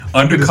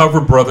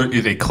Undercover Brother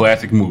is a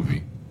classic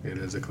movie. It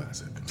is a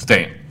classic.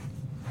 Stan.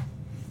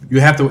 You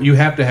have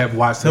to have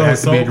watched it. It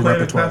has to be in your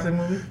repertoire. Classic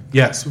movie?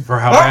 Yes, for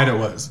how bad it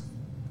was.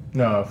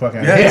 No, fuck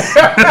out Yes.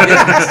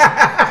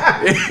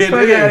 It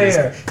is.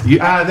 If you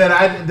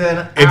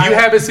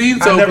haven't seen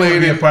Soul never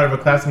Plane, be a part of a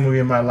classic movie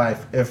in my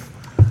life. If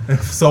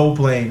Soul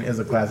Plane is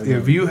a classic movie.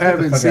 if you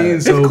haven't seen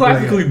It's Soul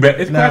classically Plane,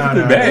 bad. It's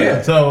classically bad.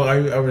 Yeah. So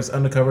is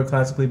Undercover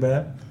classically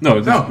bad? No,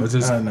 it's no, it's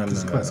just No.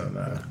 classic.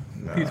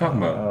 What are you talking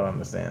about? I don't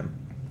understand.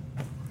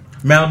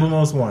 Malibu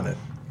Most Wanted.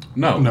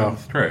 No, No.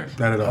 it's trash.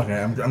 Not at all.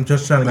 Okay, I'm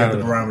just trying to get Not the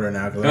at all. barometer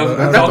now. It's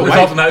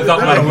also not a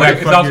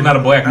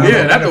black movie.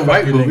 Yeah, not the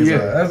white movie.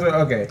 Yeah.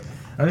 Okay.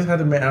 I just had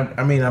to make.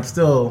 I'm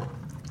still.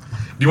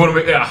 Do you want to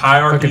make a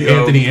hierarchy Fucking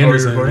Anthony of...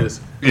 Anderson. recording?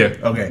 Is. Yeah.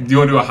 Okay. Do you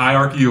want to do a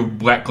hierarchy of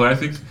black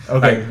classics?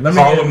 Okay, Like let me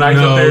Harlem get- Nights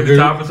No, up there at the dude.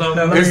 top or something?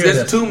 No, let me-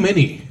 It's too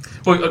many.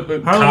 Well,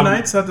 Harlem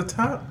Nights at the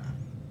top.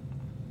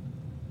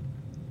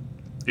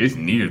 It's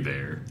near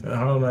there.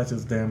 Harlem Nights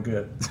is damn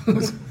good.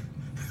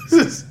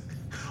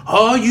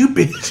 Oh, you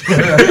bitch!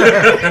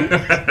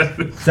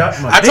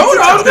 Shut my I told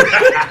you.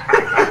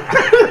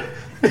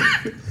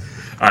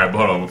 All right, but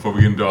hold on. Before we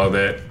get into all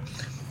that,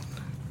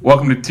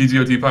 welcome to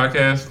TGOT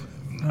Podcast.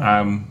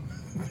 I'm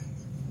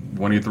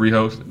one of your three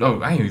hosts. No,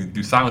 I ain't even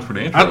do silence for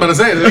the intro. I was about to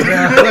say this.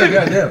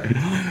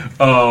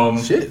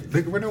 Goddamn. Shit,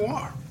 Big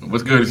Renoir.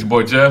 What's good? It's your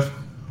boy Jeff.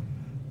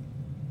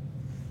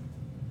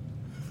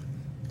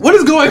 What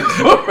is going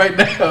on right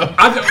now?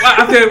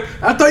 I said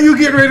I thought you were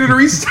getting ready to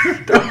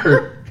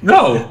restart.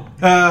 no.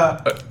 Guess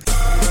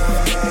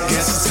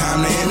it's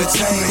time to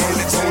entertain.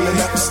 Rolling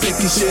up the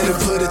sticky shit and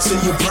put it to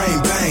your brain.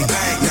 Bang.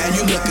 Now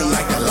you looking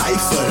like the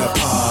life of the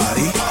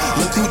party.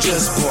 Look who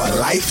just brought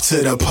life to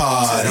the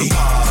party.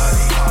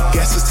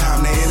 Guess it's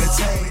time to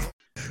entertain.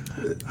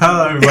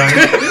 Hello, everybody.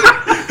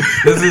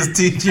 This is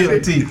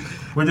TGOT.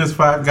 We're just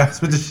five guys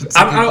with the shit.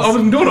 I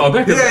wasn't doing all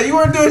that. Yeah, you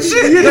weren't doing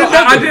shit. No,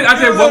 I did.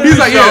 Welcome He's to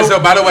like, the yeah. show. So,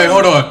 by the way,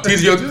 hold on.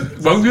 TGO.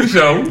 Welcome to the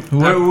show.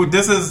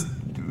 This is.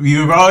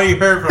 You've already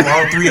heard from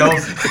all three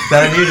hosts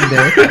that are here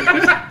today.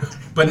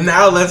 But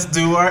now let's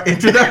do our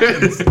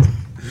introductions.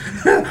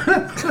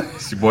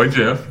 It's your boy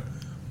Jeff.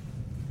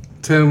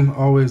 Tim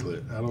always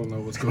lit. I don't know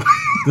what's going on.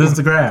 This is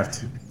the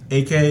Graft,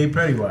 aka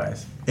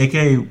Prettywise,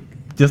 aka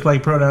just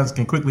like pronouns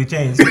can quickly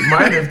change.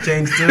 Mine have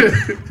changed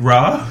to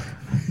Raw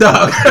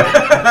Dog,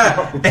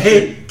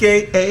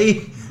 aka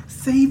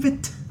Save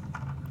It,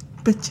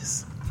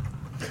 bitches.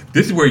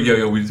 This is where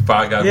we just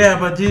five guys. Yeah,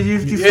 but you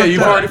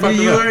you've already fucked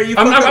it up.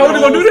 I'm only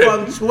gonna do that.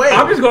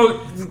 I'm just gonna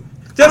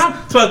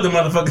plug the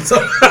motherfucking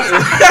song.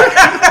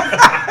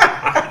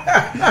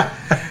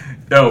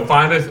 Yo,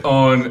 find us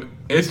on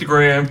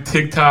Instagram,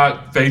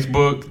 TikTok,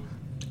 Facebook,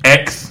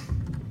 X.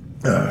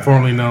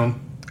 Formerly known.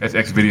 That's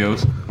X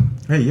videos.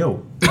 Hey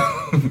yo.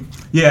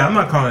 Yeah, I'm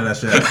not calling that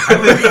shit. I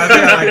think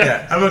I like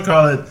that. I'm gonna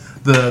call it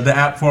the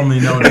app formerly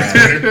known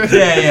as.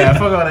 Yeah,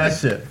 fuck all that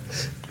shit.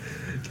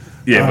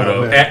 Yeah, but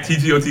man. at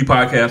TGOT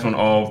Podcast on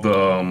all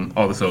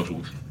the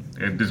socials,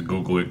 and just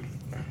Google it.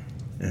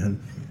 And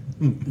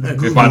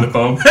And find the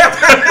thumb.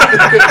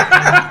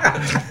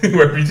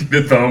 Wherever you see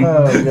the thumb.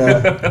 oh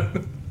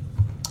god.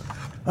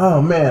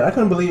 Oh man, I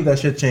couldn't believe that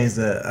shit changed.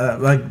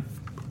 Like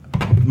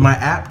my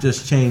app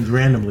just changed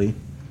randomly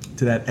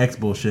to that X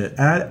bullshit.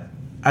 And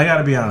I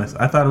gotta be honest,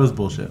 I thought it was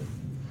bullshit.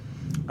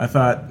 I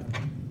thought,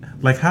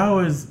 like, how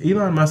is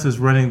Elon Musk is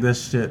running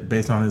this shit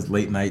based on his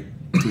late night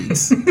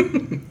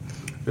tweets?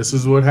 This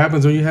is what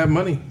happens when you have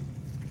money.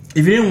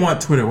 If you didn't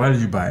want Twitter, why did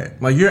you buy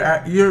it? Like you're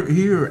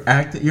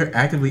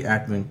actively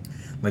acting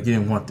like you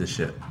didn't want this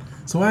shit.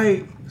 So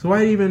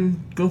why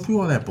even go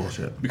through all that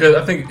bullshit? Because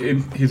I think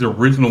his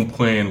original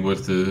plan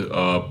was to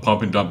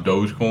pump and dump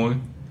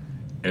Dogecoin.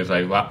 And it's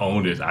like, if I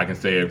own this, I can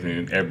say everything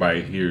and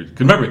everybody hears.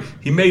 Because remember,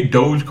 he made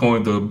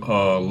Dogecoin the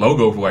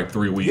logo for like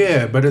 3 weeks.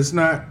 Yeah, but it's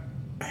not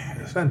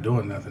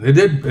doing nothing. It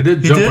did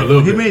jump a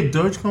little bit. He made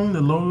Dogecoin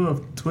the logo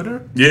of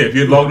Twitter? Yeah, if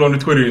you had logged on to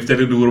Twitter, instead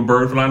of the little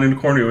bird flying in the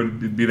corner, it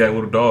would be that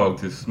little dog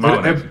just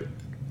smiling at you.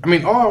 I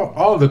mean,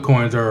 all the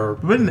coins are.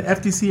 Wouldn't the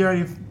FTC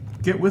already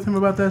get with him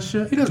about that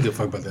shit? He doesn't give a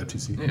fuck about the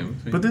FTC. Yeah,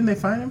 But didn't they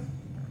find him?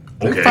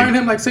 They fined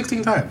him like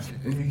 16 times.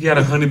 He had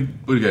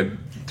 100. What do you got?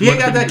 He ain't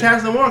got that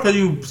cash no more because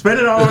you spent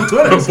it all on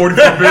Twitter. 44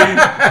 billion.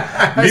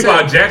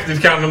 Meanwhile, Jackson's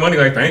counting the money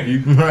like, thank you.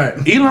 Right.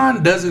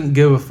 Elon doesn't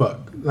give a fuck.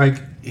 Like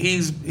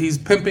he's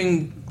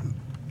pimping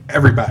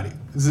everybody.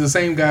 This is the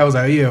same guy who was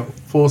like, yeah,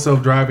 full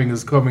self-driving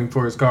is coming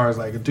for his cars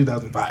like in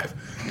 2005.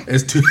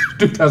 It's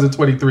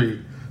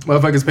 2023.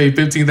 Motherfuckers paid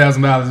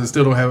 $15,000 and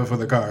still don't have it for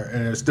the car,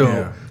 and they're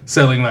still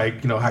selling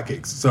like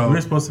hotcakes. So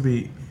We're supposed to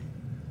be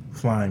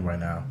flying right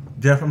now,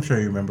 Jeff. I'm sure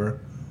you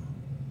remember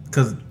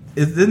because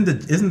isn't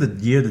the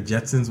year the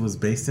Jetsons was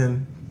based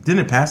in?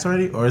 Didn't it pass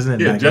already, or isn't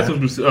it? Yeah, not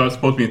Jetsons was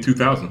supposed to be in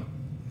 2000.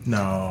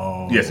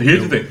 No. Yeah, so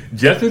here's the thing.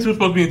 Jetsons was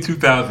supposed to be in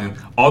 2000.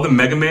 All the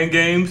Mega Man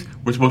games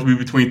were supposed to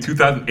be between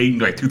 2008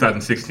 and like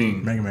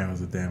 2016. Mega Man was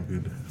a damn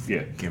good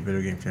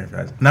video game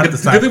franchise. Not the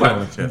Think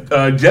about sci-fi it. shit.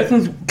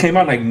 Jetsons came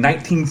out in like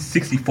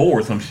 1964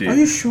 or some shit. Are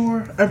you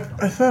sure? I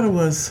thought it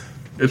was.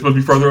 It's supposed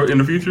to be further in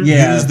the future?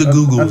 Yeah, Use the I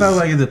Googles. thought it was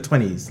like in the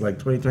 20s, like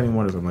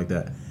 2021 or something like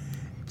that.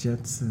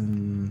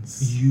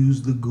 Jetsons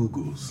Use the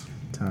Googles.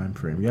 time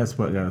frame. Yes,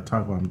 but I gotta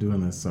talk while I'm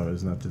doing this, so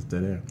it's not just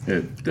dead air.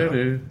 Yeah, that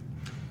is.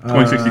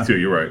 2062,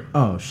 you're right.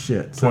 Oh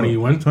shit! So,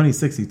 21?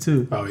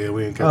 2062. Oh yeah,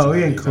 we ain't catching Oh, we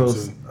that ain't anytime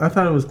close. soon. I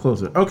thought it was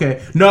closer.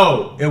 Okay,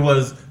 no, it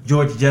was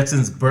George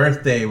Jetson's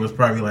birthday. Was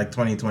probably like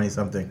 2020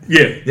 something.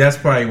 Yeah. That's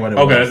probably what it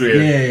Okay, was. that's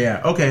weird.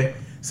 Yeah. Okay,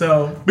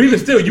 so But even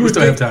still, you We would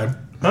still have think.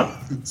 time. huh?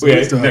 So Yeah,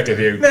 we still have decade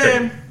time. here.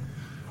 Man,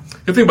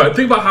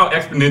 Think about how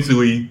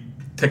exponentially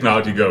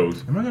technology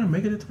goes. am I gonna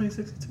make it to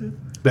 2062?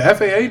 The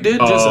FAA did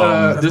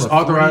That's just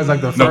what, authorize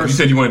like the No, you first.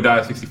 said you want to die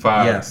at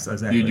 65. Yes,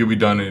 exactly. You'll be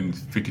done in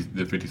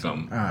 50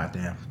 something. Ah,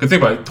 damn. Because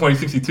think about it,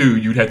 2062,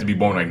 you'd have to be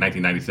born like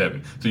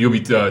 1997. So you'll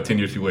be 10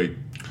 years too late.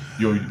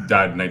 You'll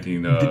die in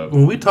 19.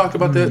 When we talked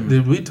about that,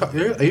 did we talk?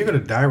 Are you gonna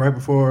die right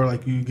before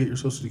like you get your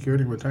Social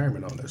Security and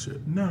retirement, all that shit?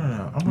 No.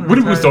 I'm gonna what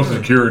if it was retire Social early.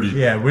 Security?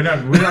 Yeah, we're not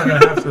gonna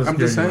have Social Security. I'm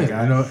just saying, my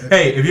guy. you know-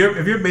 hey, if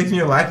you're basing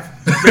your life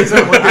based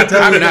on what you're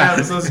telling I'm me to not.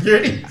 have Social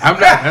Security, I'm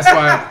not. That's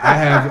why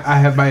I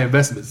have my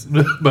investments.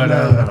 But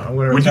no, I'm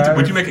gonna retire.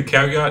 Would you make a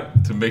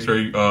caveat to make sure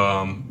you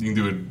can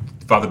do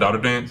a father-daughter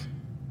dance?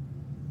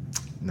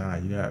 Nah,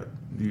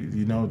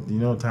 you know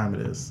what time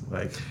it is.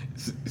 Like,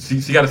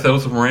 She got to settle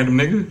some random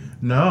nigga?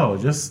 no,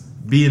 just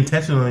be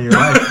intentional in your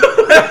life.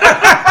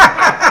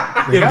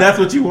 If that's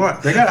what you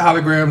want. they got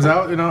holograms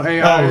out, you know.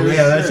 AI. Oh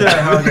yeah, that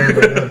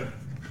shit.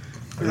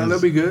 You know,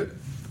 that'll be good.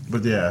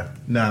 But yeah,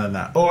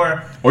 no.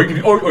 Or Or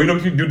you know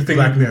what you do the thing?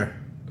 Black Mirror.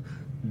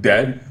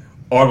 Dad?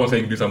 Or I was going to say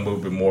you can do something a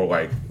little bit more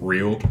like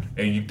real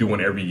and you do one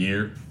every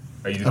year.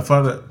 Like you A just,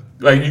 father.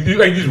 you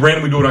just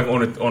randomly do it like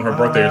on her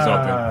birthday or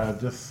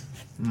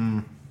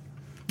something.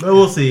 But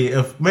we'll see.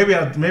 If maybe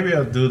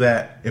I'll do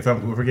that if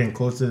we're getting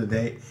close to the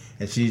date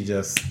and she's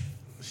just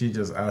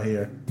out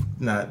here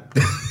not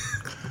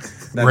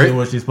doing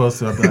what she's supposed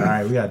to. I'll be like, all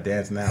right, we gotta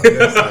dance now.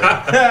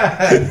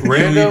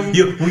 Random.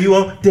 You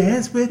won't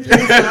dance with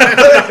me?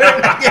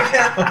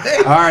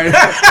 All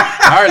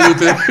right,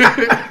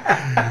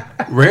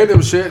 Luther.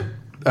 Random shit.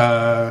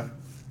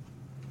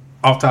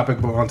 Off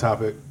topic, but on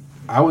topic.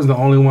 I was the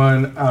only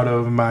one out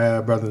of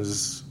my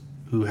brothers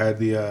who had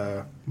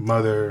the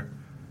mother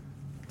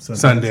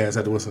son dance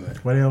at the whistle night.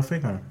 Why they all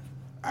fake on her?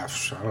 I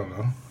don't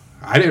know.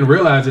 I didn't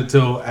realize it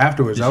till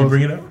afterwards. Did she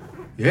bring it up?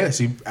 Yeah,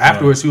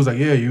 afterwards she was like,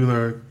 yeah, you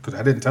either, because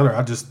I didn't tell her.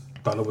 I just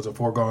thought it was a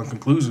foregone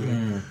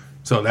conclusion.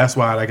 So that's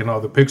why, like in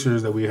all the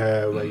pictures that we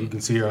have, like you can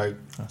see her like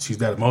she's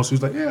that emotional. She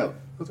was like, yeah. I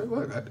was like,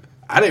 what?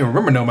 I didn't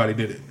remember nobody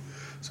did it.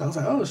 So I was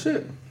like, oh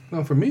shit.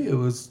 No, for me it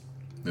was.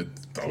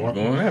 That's all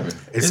going to happen.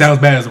 It sounds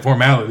bad as a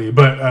formality,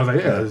 but I was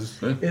like,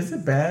 yeah. Is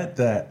it bad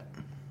that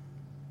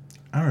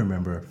I don't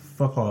remember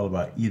fuck all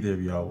about either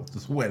of y'all with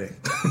this wedding?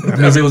 I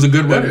mean, it was a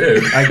good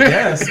wedding. I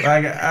guess.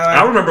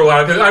 I remember a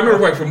lot because I remember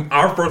like from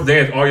our first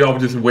dance, all y'all were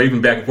just waving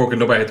back and forth because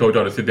nobody had told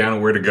y'all to sit down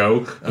and where to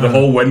go. So the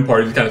whole wedding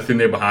party just kind of sitting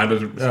there behind us,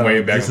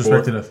 swaying back and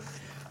forth. Disrespecting us.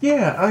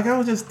 Yeah, like I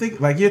was just thinking,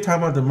 like you're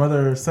talking about the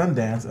mother-son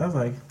dance. I was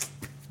like,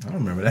 I don't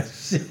remember that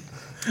shit.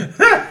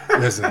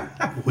 Listen,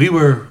 we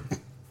were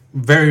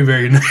very,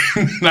 very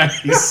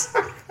nice.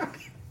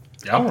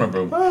 Yeah, I don't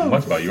remember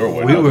much about your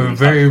wedding. We I was were just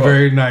very, hot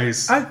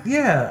as fuck.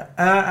 very nice.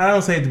 I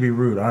don't say it to be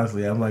rude,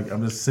 honestly.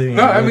 I'm just sitting.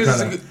 No, here I mean,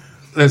 trying to-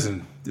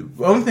 listen. the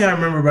only thing I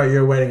remember about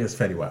your wedding is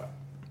Fetty Wap.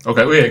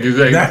 Okay, well, yeah, because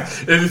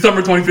it's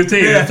summer 2015.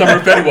 It's summer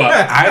Fetty Wap.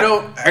 I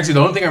don't actually.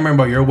 The only thing I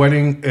remember about your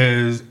wedding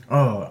is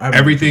Oh, I remember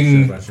Everything-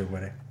 some shit about your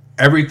wedding.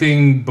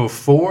 everything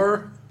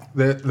before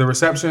the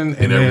reception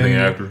and everything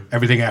then after.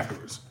 Everything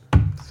afterwards.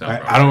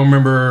 Sounds I don't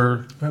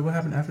remember Wait, what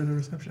happened after the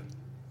reception?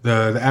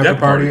 the after After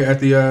party party. at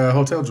the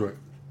hotel joint.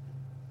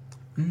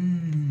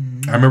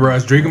 I remember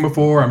us drinking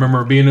before. I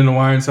remember being in the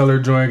wine cellar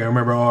joint. I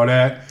remember all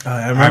that.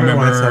 I remember.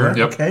 Wine cellar.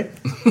 Yep. Okay.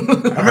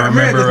 I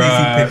remember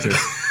I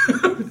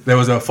pictures. there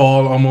was a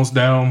fall almost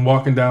down,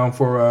 walking down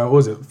for what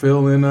was it,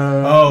 Phil and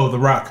Oh, The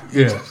Rock.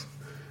 yeah,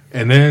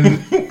 and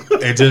then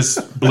it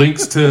just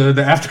blinks to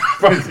the after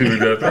party.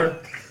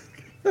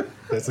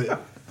 That's it.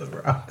 The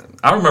Rock.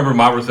 I remember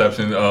my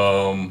reception.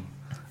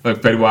 Like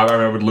Fetty Wap, I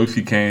remember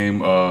Lucy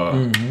came.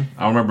 I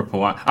remember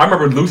Pawan. I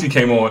remember Lucy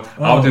came on.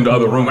 I was in the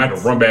other room. I had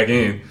to run back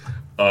in.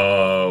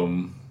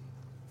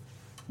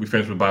 We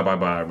finished with Bye Bye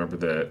Bye. I remember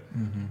that.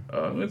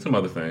 And some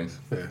other things.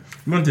 Yeah.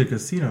 You went to the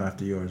casino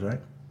after yours, right?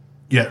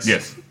 Yes.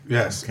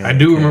 Yes. Okay, I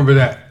do okay. remember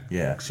that.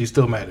 Yeah. She's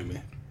still mad at me.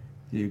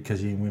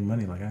 Because you didn't win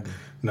money like I did.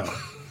 No.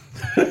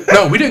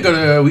 No, we didn't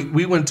go to.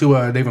 We went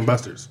to Dave and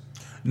Buster's.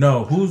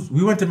 No,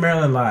 we went to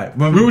Maryland Live.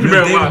 When We went to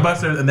Maryland Dave and Live.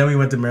 Buster's, and then we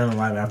went to Maryland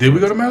Live after. Did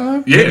we go to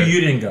Maryland? Yeah. Maybe you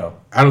didn't go.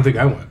 I don't think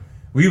I went.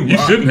 You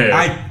shouldn't have.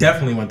 I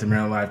definitely went to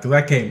Maryland Live because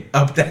I came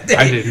up that day.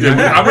 I did.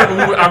 Yeah,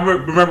 I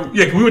remember.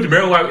 Yeah, 'cause we went to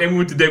Maryland Live and we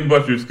went to Dave &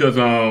 Buster's because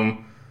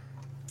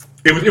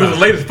it was the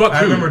latest fuck too.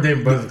 I remember Dave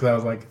and Buster's because I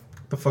was like,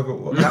 "The fuck?"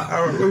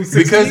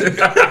 Because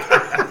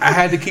I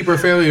had to keep her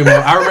family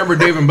involved. I remember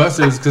Dave and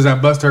Buster's because I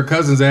bust her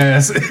cousin's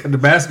ass at the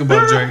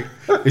basketball joint,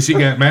 and she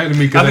got mad at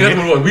me I because think that's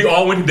what it was. We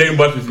all went to Dave &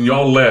 Buster's and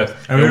y'all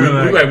left. And And we we were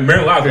were like- like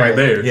Maryland Live's right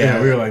there.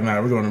 Yeah, we were like, "Nah,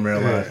 we're going to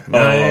Maryland Live."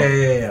 Yeah.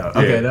 Yeah.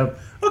 Okay, Yeah.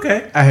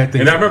 Okay. I had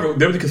things. And I remember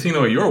there was a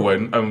casino at your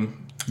wedding.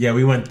 Yeah,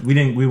 we went.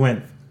 We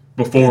went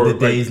Before the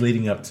days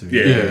leading up to.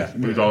 Yeah, it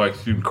was all like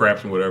shooting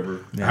craps and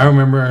whatever. I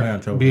remember I got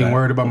in trouble for being that.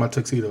 worried about my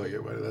tuxedo at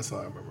your wedding. That's all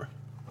I remember.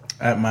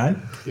 At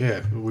mine.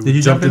 Yeah. We Did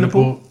you jump jumped in the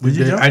pool? We Did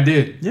you jump? I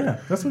did. Yeah,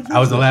 that's what. I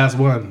was the last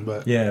one,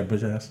 but Yeah,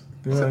 bitch ass.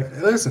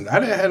 listen, I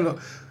didn't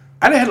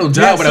have no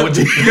job when I went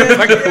to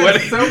like the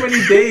wedding. so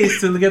many days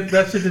to get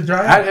that shit to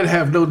dry. I didn't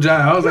have no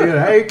job. I was like,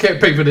 I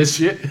can't pay for this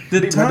shit.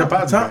 Did Need my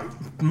deposit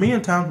back. me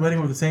and Tom's wedding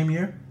were the same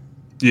year?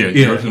 Yeah,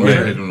 Yeah, yours was was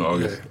his it? in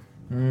August.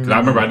 'Cause I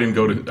remember we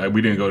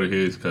didn't go to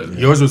his because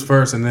Yours was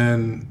first, and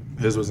then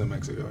his was in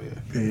Mexico.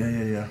 Yeah.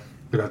 Yeah.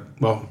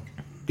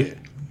 Yeah.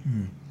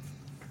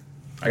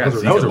 I got That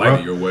was Zika a light rough-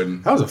 at your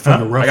wedding. That was a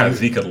fucking rough. I got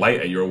week. Zika light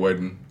at your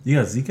wedding. You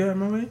got Zika at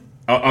my wedding?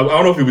 I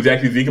don't know if it was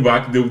actually Zika,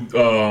 but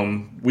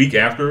the week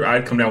after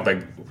I'd come down with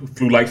like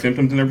flu-like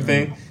symptoms and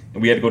everything,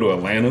 and we had to go to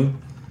Atlanta.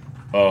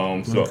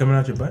 So Coming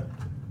out your butt?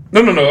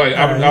 no,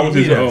 I was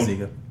you just didn't have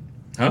Zika.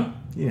 huh?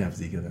 You didn't have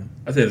Zika then.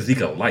 I said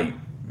Zika light.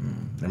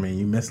 I mean,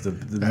 you missed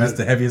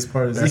the heaviest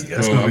part of Zika.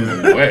 That's Oh, gonna be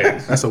no way.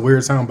 That's a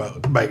weird sound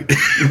bite.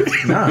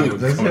 Nah,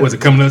 that's it. Was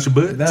it coming out your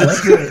butt? No,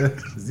 that's good.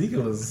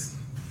 Zika was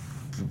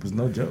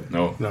no joke.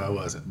 No, No, it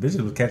wasn't.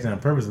 Bitches was catching on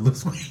purpose to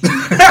lose weight.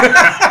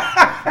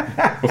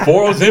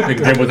 before Ozempic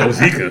there was no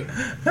Zika.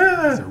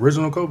 It's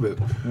original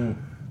COVID.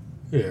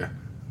 Yeah,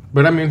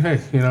 but I mean, hey,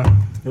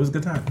 It was a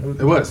good time.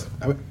 it was.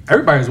 I mean,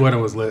 everybody's wedding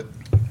was lit.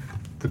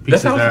 The That's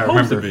pieces how that I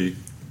it's supposed to remember.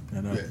 be.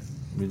 I know. Yeah.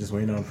 We're just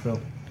waiting on Phil.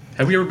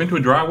 Have you ever been to a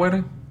dry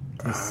wedding?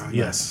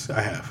 Yes,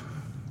 I have.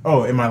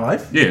 Oh, in my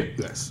life? Yeah.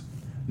 Yes.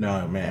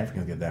 No, man,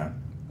 Africans get down.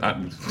 I,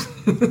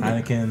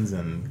 Heinekens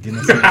and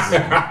Guinnesses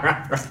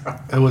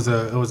and It was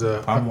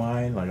a palm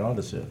wine, like all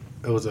the shit.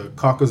 it was a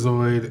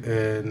Caucasoid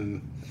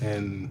and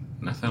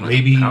that sound like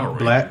maybe a Power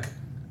Ranger. black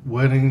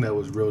wedding that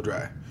was real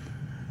dry.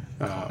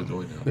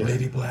 Enjoy that. Yeah.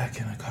 Lady Black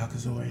and a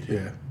Caucasoid.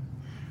 Yeah.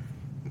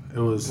 It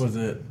was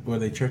Were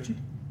they churchy?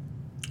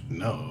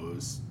 no. It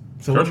was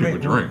So Churchy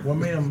would drink. What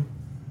made them?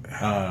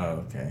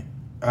 Okay.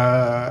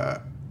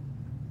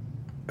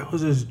 it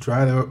was just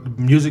dry. The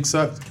music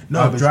sucked.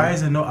 No, Obviously. dry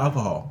as in no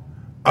alcohol.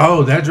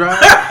 Oh, that dry.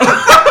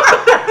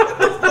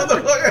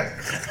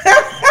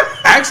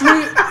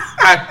 Actually,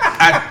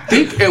 I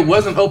think it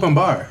was an open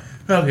bar.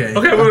 Okay.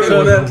 Okay, well,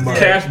 So that's that's-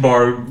 cash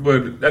bar,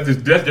 but that's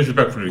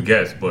disrespectful to the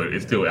guests, but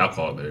it's still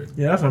alcohol there.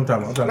 Yeah, that's what I'm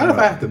talking about. I'm talking Not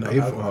if I about have to no pay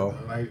for alcohol.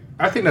 it. Like,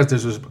 I think that's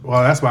disrespectful.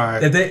 Well, that's why.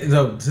 If they,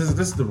 so this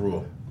is the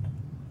rule.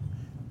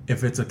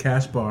 If it's a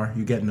cash bar,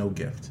 you get no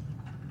gift.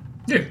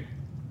 Yeah,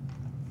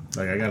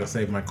 Like I gotta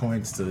save my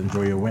coins to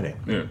enjoy your wedding.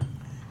 yeah.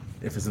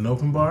 If it's an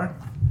open bar,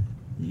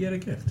 you get a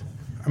gift.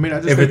 I mean, I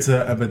just If think, it's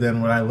a, but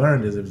then what I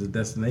learned is if it's a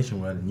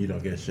destination wedding, you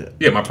don't get shit.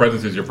 Yeah, my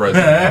presence is your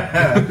presence.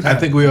 I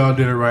think we all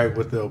did it right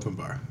with the open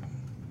bar.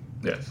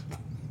 Yes.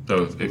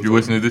 So if you're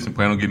listening to this and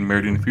plan on getting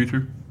married in the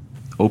future,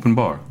 open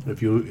bar.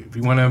 If you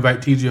want to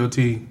invite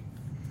TGOT,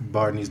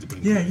 bar needs to be.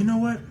 Yeah, you know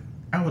what?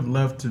 I would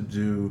love to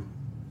be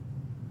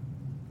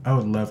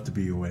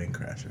your wedding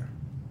crasher.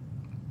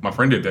 My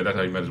friend did that. That's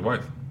how he met his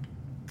wife.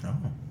 Oh.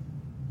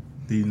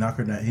 Did he knock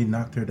her down? He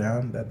knocked her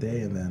down that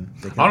day, and then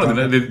I don't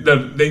know.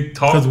 They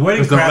talk. Because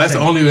wedding That's the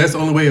crashing.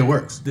 only way it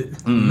works.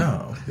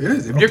 No. It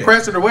is. If you're Okay.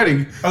 crashing a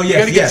wedding, Oh you yes,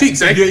 gotta get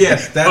cheeks. Eh?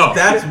 Yes, that's Oh.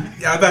 that's. I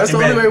thought That's you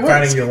the only way meant it works.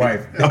 finding your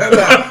wife.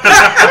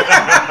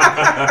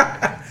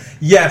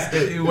 Yes,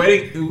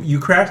 wedding. You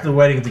crash the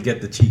wedding to get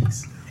the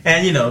cheeks,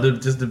 and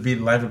just to be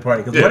the life of the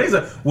party. Because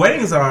Yeah.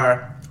 weddings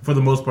are for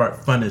the most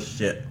part fun as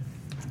shit.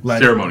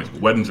 Like ceremonies.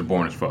 Weddings are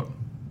boring as fuck.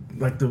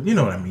 like you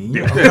know what I mean.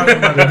 Yeah. I'm talking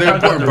about The I'm talking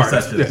important about the parts.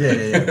 receptions.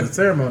 Yeah. The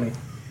ceremony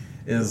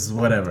is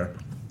whatever.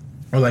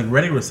 Or like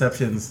wedding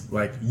receptions,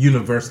 like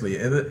universally,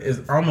 it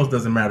almost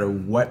doesn't matter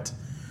what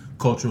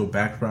cultural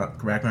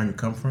background you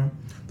come from.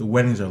 The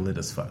weddings are lit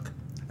as fuck.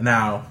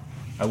 Now,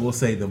 I will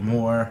say the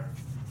more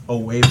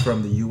away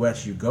from the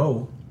U.S. you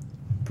go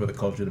for the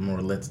culture, the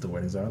more lit the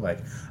weddings are. Like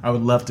I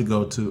would love to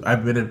go to.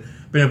 I've been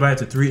invited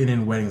to 3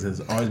 Indian weddings. There's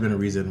always been a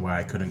reason why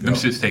I couldn't go. Them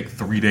shits take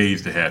 3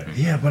 days to happen.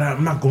 Yeah, but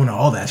I'm not going to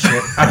all that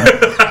shit.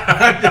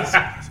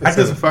 It's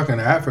just a fucking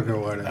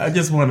African wedding. I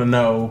just want to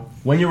know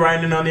when you're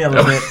riding in on the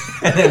elephant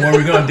and then when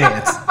we're going to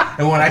dance.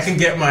 And when I can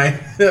get my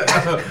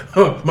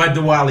my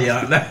Diwali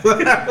on. That's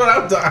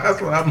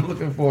what I'm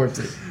looking forward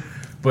to.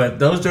 But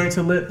those joints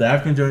are lit. The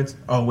African joints,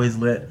 always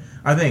lit.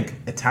 I think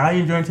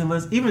Italian joints are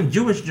lit. Even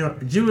Jewish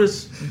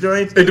joints.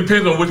 It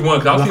depends on which one.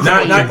 'Cause I'll see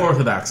Not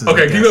Orthodox.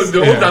 Okay, you know the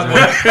Orthodox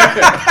one.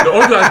 The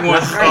Orthodox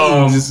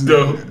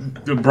one.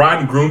 The bride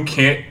and groom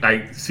can't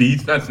like see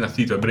not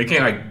see each other, but they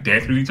can't like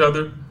dance with each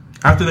other.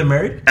 After they're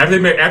married? After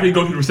you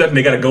go to the reception,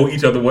 they gotta go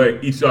each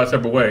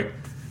separate way.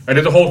 And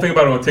there's a whole thing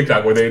about it on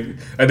TikTok where they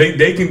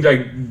can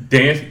like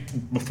dance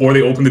before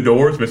they open the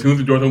doors, but as soon as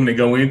the doors open, they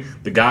go in.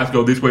 The guys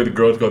go this way, the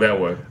girls go that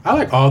way. I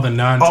like all the All of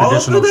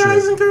non-traditional the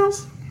guys shit. and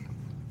girls?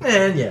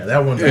 Man, yeah,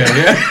 that one's Yeah.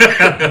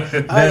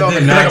 I like all the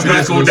Then-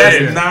 non-traditional that's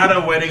shit. not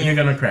a wedding you're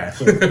gonna crash.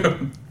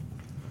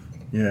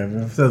 Yeah, if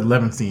it says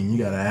lemon scene, you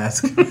gotta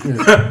ask.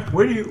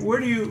 Where do you?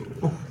 What are you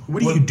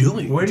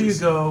doing? Where do you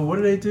go? What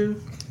do they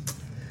do?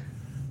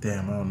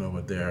 Damn, I don't know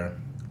what they're.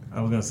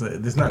 I was gonna say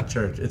it's not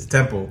church, it's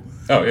temple.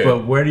 Oh yeah.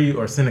 But where do you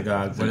or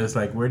synagogue? But it's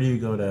like where do you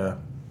go to?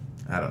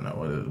 I don't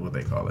know what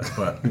they call it,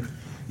 but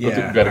You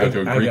gotta go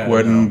to a Greek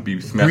wedding, be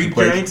smashing Greek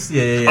plates. drinks.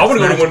 Yeah. I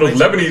want to go to one of those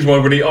Lebanese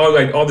ones where they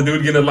all the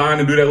dudes get in line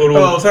and do that little.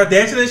 Oh, start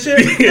dancing and shit.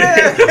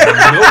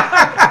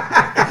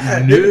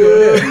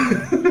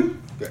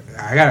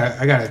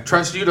 I gotta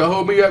trust you to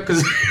hold me up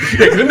because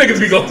them niggas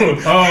be going.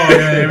 Oh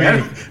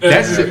yeah.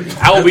 that's it.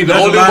 I will be the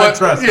That's only a lot one. of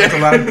trust. That's a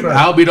lot of trust.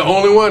 I'll be the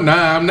only one.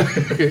 Nah, I'm not.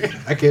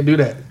 I can't do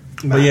that.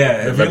 Nah. But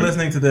yeah, if you're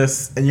listening to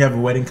this and you have a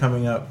wedding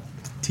coming up,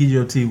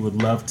 TGOT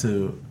would love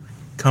to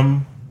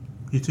come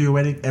to your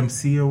wedding,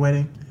 MC your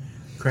wedding,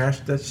 crash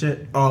that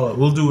shit.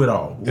 We'll do it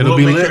all. It'll we'll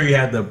be make lit. sure you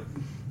have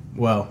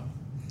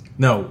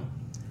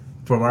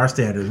from our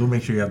standards, we'll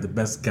make sure you have the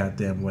best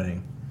goddamn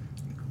wedding.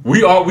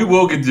 We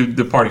will get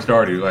the party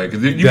started. Like,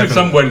 cause usually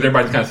some weddings,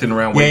 everybody's kind of sitting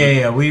around waiting.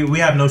 Yeah. We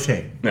have no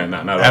shame. Nah,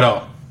 not At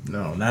all.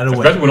 No, not a Especially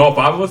wedding. when all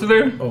 5 of us are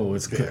there. Oh,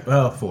 it's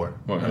four.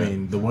 Well, I yeah.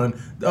 mean, the one.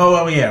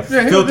 Oh, yeah. Yeah,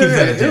 Phil keeps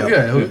out of yeah, jail.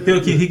 yeah.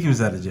 He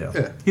keeps out of jail.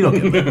 Yeah. He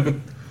don't get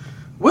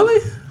Willie?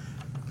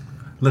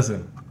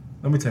 Listen,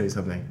 let me tell you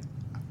something.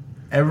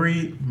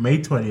 Every May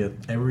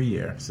 20th, every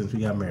year since we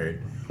got married,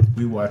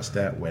 we watch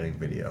that wedding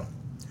video.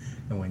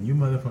 And when you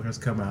motherfuckers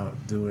come out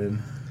doing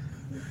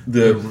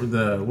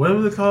the what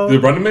was it called? The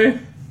Running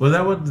Man. Was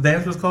that what the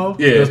dance was called?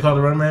 Yeah. It was called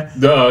the Running Man?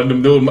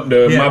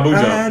 The My Boo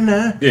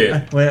Jump.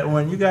 Yeah.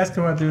 When you guys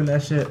come out doing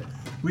that shit,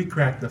 we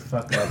crack the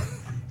fuck up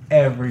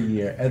every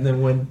year. And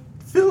then when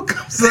Phil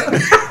comes up,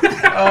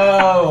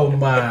 oh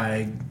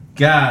my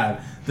God.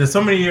 There's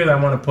so many years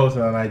I want to post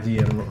it on IG,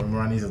 and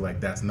Ronnie's is like,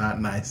 "That's not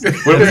nice."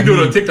 Well, we do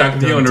it on TikTok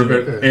and Don't do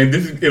it.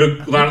 and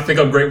it'll line us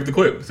up great with the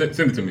clip. Send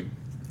it to me.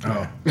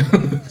 Oh,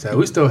 So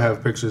we still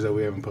have pictures that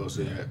we haven't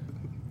posted yet.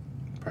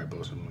 Probably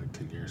posted in like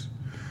 10 years.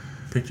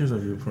 pictures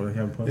of you probably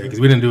haven't Yeah, posted. because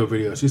we didn't do a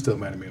video. She's still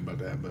mad at me about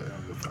that. But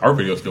Our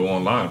video's still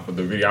online for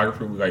the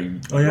videographer. Like,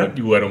 Oh, yeah?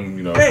 you let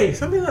them, Hey,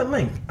 send me that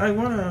link. I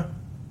wanna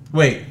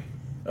wait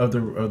of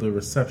the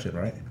reception,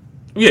 right?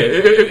 Yeah,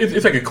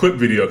 it's like a clip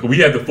video. Cause we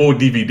had the full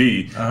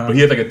DVD, but he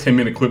had like a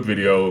 10-minute clip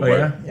video.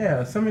 Oh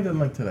yeah. Send me the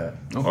link to that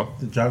Okay.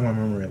 to jog my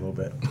memory a little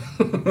bit.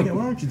 Yeah,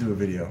 why don't you do a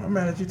video? I'm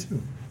mad at you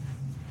too.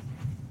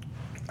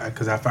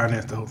 because I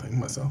financed the whole thing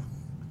myself.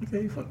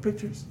 Okay, you fuck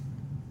pictures.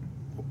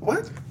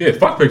 What? Yeah,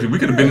 fuck picture. We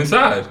could have been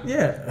inside.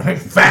 Yeah,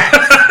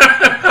 facts.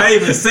 I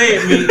didn't even say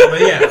it, me, but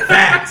yeah,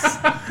 facts.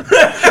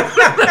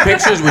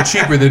 Pictures were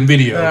cheaper than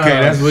video. Okay,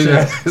 Oh,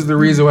 that's the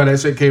reason why that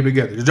shit came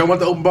together. Did y'all want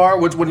the open bar?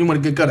 Which one do you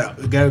want to get cut out?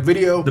 You got a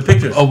video? The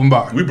pictures. Open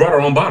bar. We brought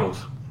our own bottles.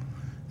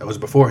 That was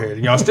beforehand.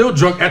 And y'all still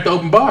drunk at the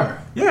open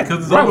bar. Yeah,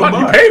 because it's Right, all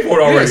you paid for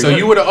it already. Yeah, so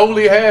you would have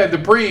only had the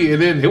pre,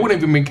 and then it wouldn't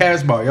even been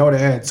cash bar. Y'all would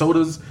have had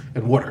sodas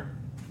and water.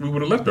 We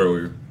would have left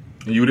earlier.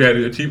 And you would have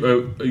had a cheap.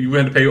 You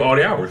had to pay all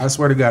the hours. I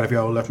swear to God, if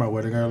y'all left my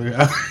wedding earlier,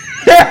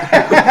 You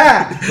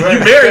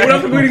married? What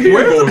else are we here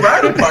Where's the for?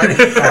 bridal party?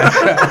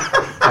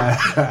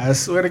 I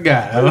swear to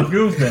God,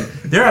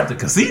 They're at the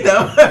casino.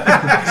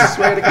 I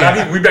swear to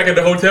God. We back at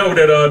the hotel with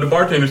that the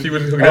bartender. She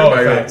was hooking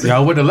everybody up. facts.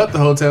 Y'all wouldn't have left the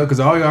hotel because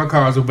all y'all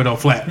cars would have been on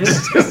flat.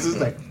 It's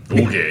like,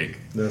 Okay.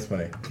 That's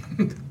funny.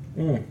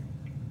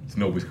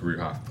 Snowboard's career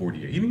high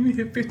 48. He didn't even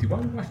hit 50. Why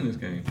are we watching this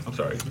game? I'm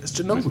sorry. it's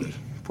Ginobili.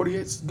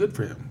 48's good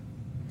for him.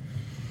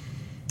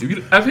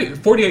 I think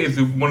 48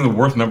 is one of the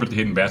worst numbers to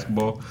hit in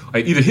basketball.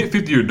 Like either hit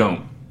 50 or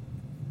don't.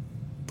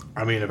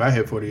 I mean, if I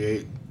hit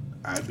 48,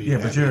 I'd be Yeah,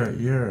 but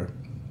happy. you're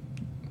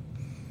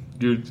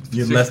You're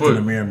less 6 foot. than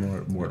a mere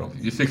mortal.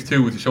 You're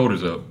 6'2" with your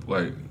shoulders up.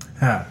 Like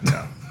Ha,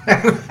 no.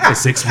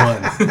 It's 6'1".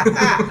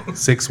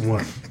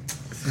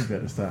 6'1". You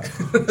better stop.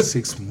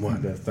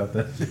 6'1". Better stop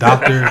that shit.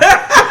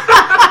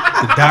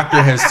 The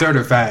doctor has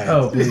certified.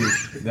 Oh,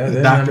 please.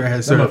 The doctor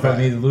has that motherfucker certified.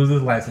 needs to lose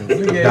his license.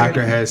 The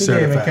doctor has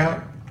certified.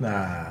 Count?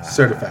 Nah.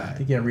 Certified.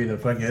 He can't read a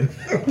fucking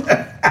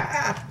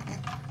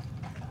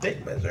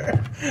tape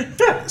measure.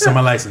 It's on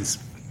my license.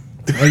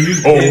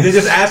 They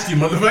just asked you,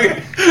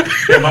 motherfucker.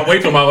 yeah, my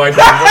weight on my life is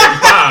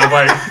 185.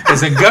 Like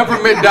It's a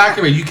government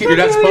document. You're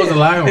not supposed to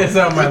lie on It's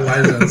it. on my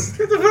license.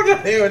 Get the fuck out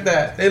of here with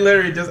that. They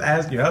literally just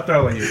asked you, how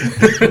tall are you?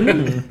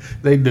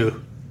 They do.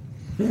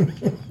 All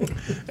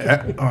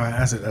right,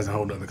 that's a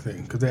whole other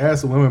thing. Because they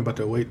ask the women about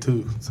their weight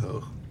too.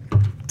 So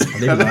They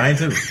be lying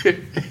too.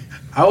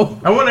 I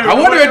wonder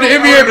wonder at the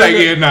NBA, like,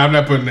 yeah, nah, I'm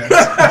not putting that.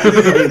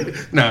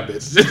 Nah,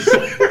 bitch.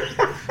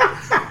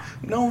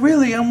 No,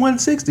 really, I'm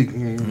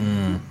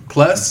 160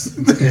 plus.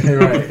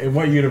 Right. In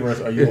what universe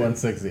are you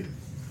 160?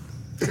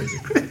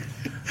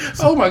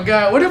 Oh my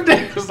God, what if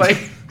they was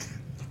like,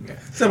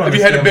 Somebody if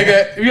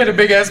you had a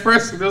big ass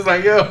person, it was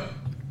like, yo,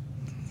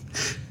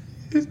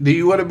 do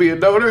you want to be a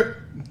donor?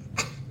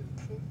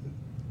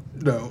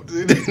 No,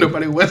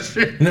 nobody wants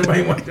you.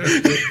 Nobody wants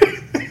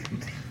to.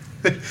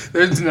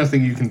 There's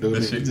nothing you can do.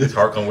 this shit, this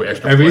heart come with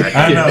extra Every- black.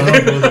 I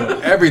know.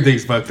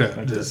 Everything's fucked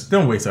up. Just,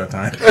 Don't waste our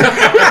time.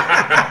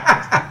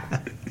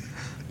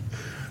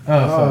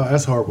 oh,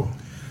 that's horrible.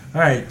 All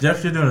right,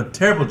 Jeff, you're doing a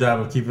terrible job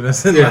of keeping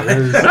us in Yeah,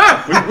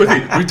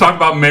 line. we talked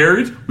about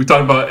marriage. We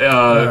talked about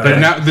but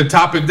now the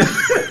topic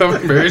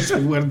of marriage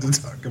we wanted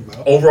to talk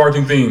about.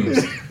 overarching themes.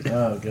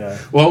 Oh god.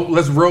 Well,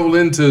 let's roll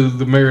into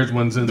the marriage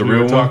one since The we real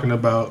were one? talking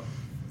about.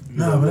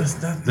 No, but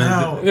that's not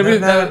now. I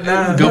mean,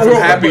 Go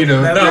from happy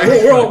to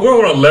No,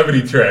 we're on a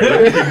levity track.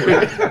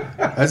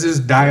 that's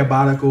just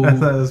diabolical.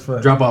 thought it was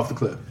funny. Drop off the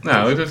cliff.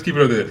 No, let's just keep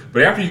it up there.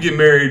 But after you get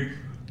married,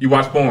 you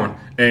watch porn,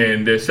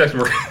 and there's sex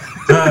work.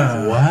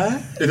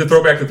 What? It's a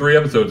throwback to 3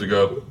 episodes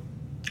ago.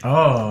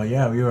 Oh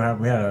yeah, we had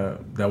a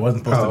that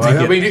wasn't supposed Oh, to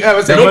I be. mean, I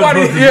was saying, That nobody.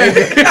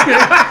 wasn't supposed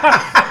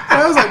Yeah.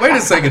 I was like, wait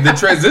a second. The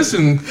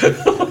transition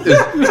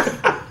is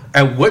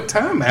at what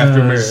time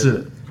after marriage?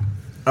 Shit.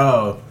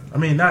 Oh, I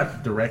mean,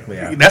 not directly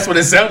after. That's what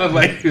it sounded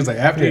like. He was like,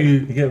 after You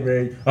you. get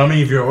married. I mean,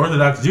 if you're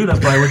Orthodox Jew, that's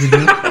probably what you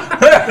do.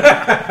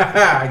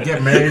 I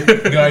get married.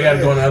 I gotta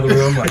go in the other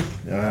room. Like,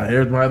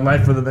 here's my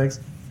life for the next.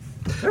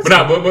 We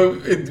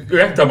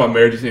have to talk about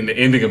marriages and the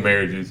ending of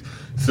marriages.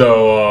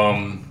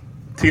 So,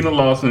 Tina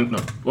Lawson,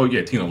 but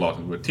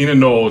Tina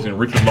Knowles and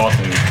Richard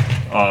Lawson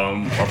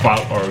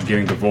are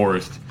getting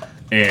divorced.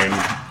 And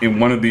in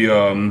one of the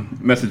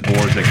message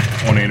boards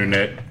on the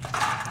internet,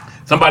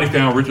 somebody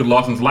found Richard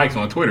Lawson's likes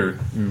on Twitter,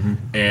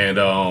 and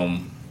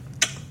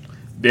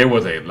there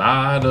was a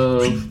lot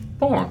of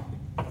porn.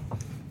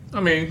 I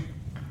mean,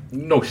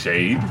 no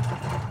shade,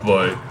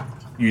 but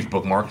use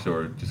bookmarks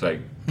or just like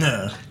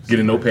get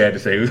a notepad to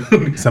say,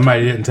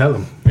 Somebody didn't tell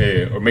him.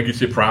 yeah, or make your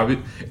shit private.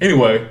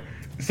 Anyway,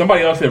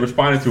 somebody else had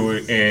responded to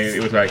it, and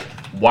it was like,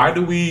 why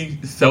do we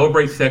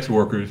celebrate sex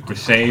workers but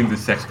shame the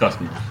sex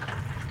customers?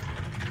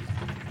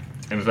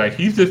 And it's like,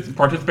 he's just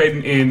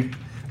participating in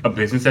a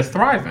business that's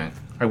thriving.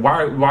 Like,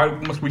 why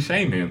must we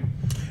shame him?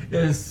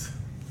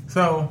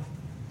 So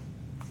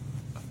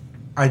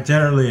I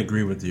generally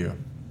agree with you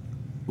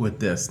with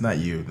this. Not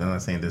you. I'm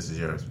not saying this is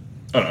yours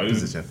Oh, no,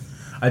 position.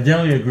 I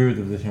generally agree with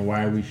the position.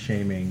 Why are we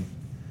shaming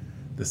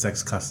the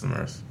sex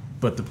customers?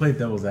 But to play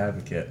devil's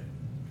advocate,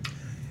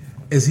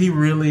 is he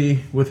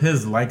really, with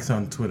his likes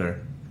on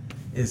Twitter,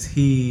 is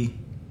he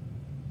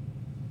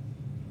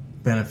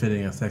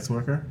benefiting a sex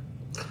worker?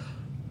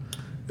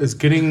 It's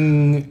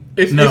getting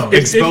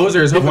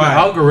exposure. It's helping the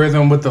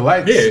algorithm with the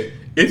likes. Yeah,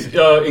 it's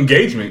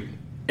engagement.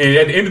 And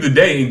at the end of the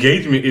day,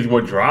 engagement is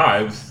what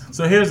drives.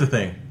 So here's the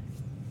thing.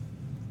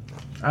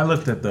 I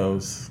looked at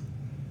those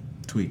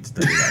tweets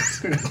that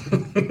he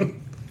liked.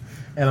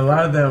 And a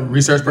lot of them...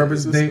 Research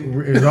purposes? It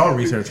was all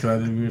research,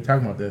 because we were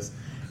talking about this.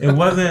 It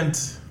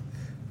wasn't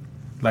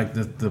like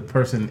the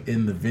person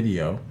in the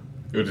video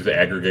It was just an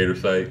aggregator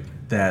site.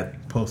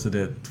 that posted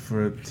it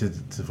for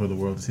the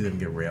world to see them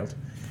get railed.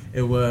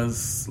 It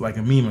was like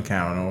a meme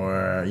account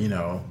or, An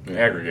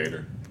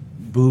aggregator.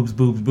 boobs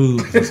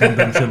or some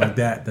dumb shit like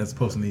that that's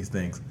posting these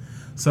things.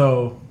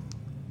 So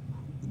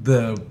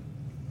the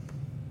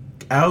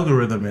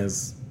algorithm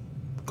is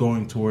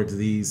going towards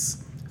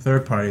these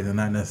third parties and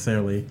not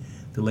necessarily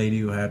the lady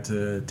who had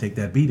to take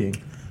that beating.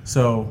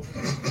 So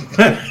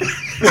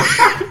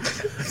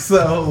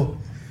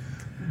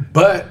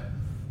But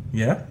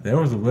yeah, there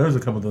was a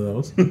couple of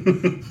those.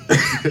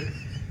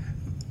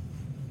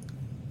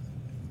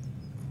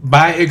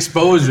 by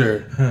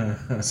exposure,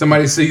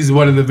 somebody sees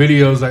one of the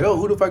videos like, oh,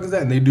 who the fuck is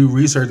that? And they do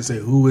research and say,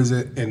 who is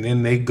it? And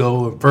then they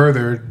go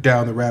further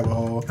down the rabbit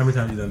hole. How many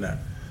times have you done that?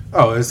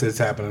 Oh, it's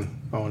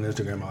happening on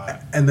Instagram a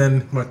lot. And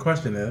then my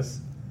question is,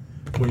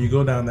 when you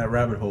go down that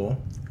rabbit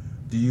hole,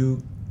 do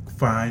you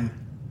find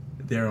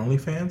their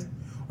OnlyFans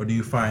or do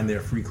you find their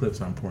free clips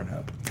on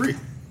Pornhub? Free.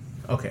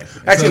 Okay.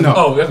 Actually, no.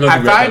 Oh, that's I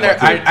another find good that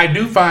point, too. I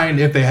do find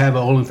if they have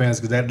an OnlyFans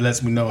because that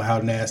lets me know how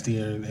nasty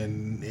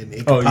and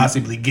it can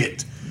possibly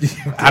get.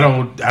 I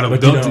don't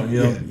But go you to. don't,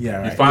 Yeah. yeah,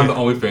 right. You find the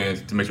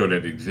OnlyFans to make sure that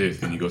it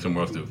exists, and you go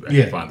somewhere else to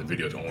actually find the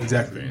videos on OnlyFans.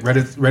 Exactly.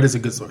 Reddit's a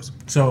good source.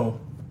 So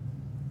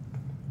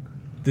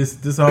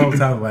this all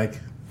sounds like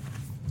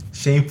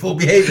shameful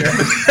behavior.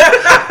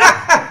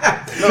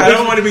 I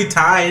don't want to be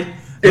tied.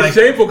 It's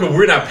shameful because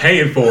we're not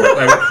paying for it.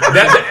 Like,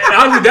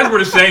 honestly, that's where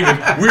the shame is.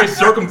 We're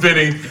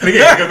circumventing, and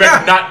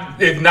again,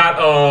 it's not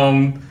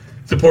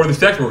supporting the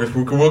sex workers.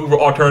 We're looking for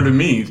alternative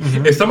means.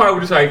 If somebody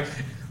was just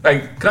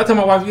like, can I tell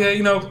my wife,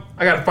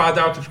 I got a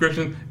 $5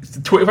 subscription.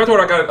 If I told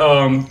her I got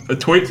a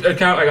Twitch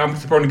account, like I'm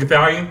supporting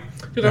Githalion,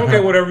 she's like, okay,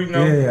 whatever,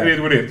 it is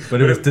what it is.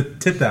 But it was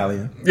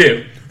Tithalion.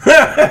 Yeah.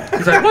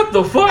 She's like, what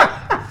the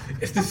fuck?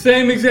 It's the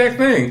same exact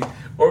thing.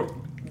 Or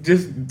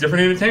just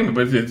different entertainment,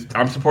 but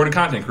I'm supporting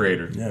content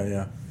creators.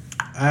 Yeah.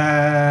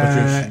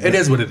 It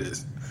is what it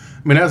is.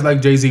 I mean, that's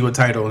like Jay-Z with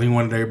Tidal, and he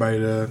wanted everybody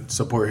to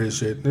support his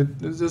shit. It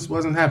just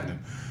wasn't happening.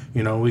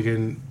 We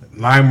can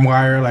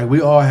LimeWire, like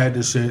we all had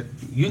this shit.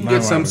 You can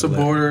get some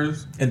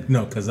supporters. And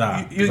no,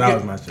 Kazaa. Kazaa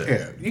was my shit.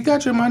 Yeah, you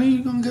got your money.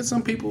 You're gonna get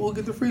some people who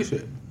get the free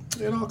shit.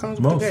 It all comes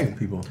with Most the game.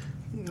 people.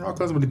 It all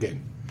comes with the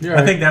game.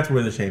 I think that's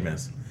where the shame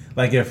is.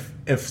 Like if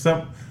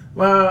some,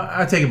 well,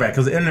 I take it back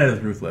because the internet is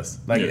ruthless.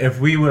 Like if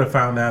we would have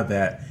found out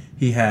that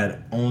he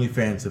had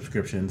OnlyFans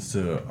subscriptions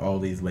to all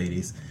these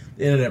ladies,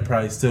 the internet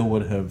probably still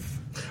would have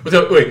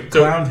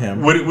clowned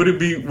him. Would it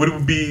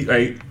be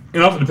like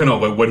It also depends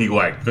on what he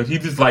likes, because he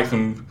just likes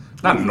some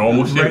not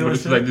normal shit, Regular but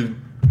it's shit. like just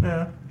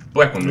Yeah.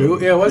 black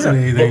women. It wasn't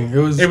anything. It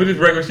was just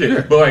regular shit.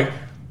 Yeah. But like,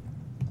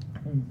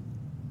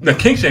 now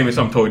kink shaming is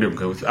something totally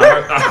different. Because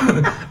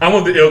I'm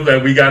of the ilk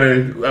that we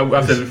gotta.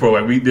 I've said it before.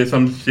 Like, there's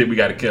some shit we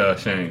gotta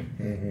shame.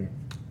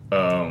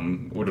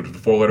 What is the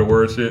 4-letter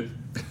word shit?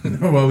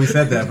 Well, we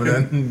said that, but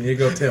then here you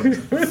go, Tim.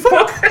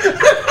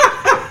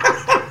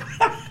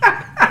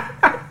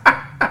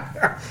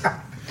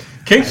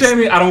 Kink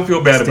shaming, I don't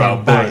feel bad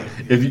Stand about, by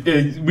but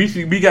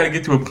we got to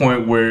get to a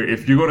point where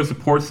if you're going to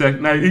support sex,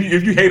 now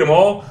if you hate them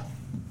all,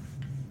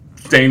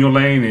 stay in your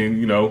lane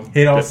and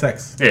Hate all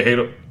sex.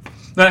 Yeah,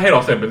 not hate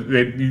all sex, but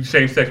you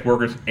shame sex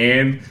workers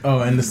and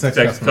And the sex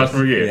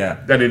customer. Yeah. Yeah,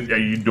 that is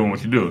you doing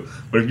what you do.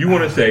 But if you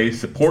want to say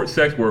support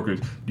sex workers,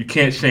 you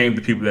can't shame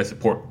the people that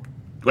support,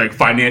 like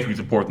financially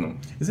support them.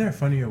 Is there a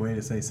funnier way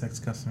to say sex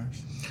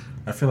customers?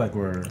 I feel like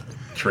we're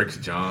Tricks,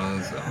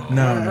 Johns.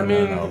 no.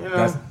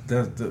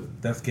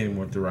 That's getting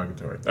more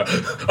derogatory. That's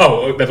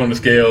on the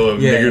scale of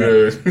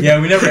nigger to. Yeah,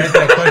 we never answered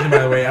that question. By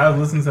the way, I was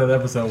listening to that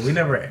episode.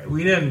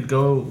 We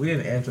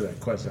didn't answer that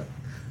question.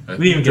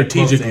 We didn't even get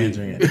close to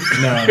answering it.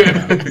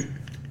 No.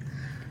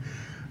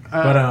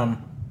 But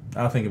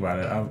I'll think about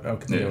it. I'll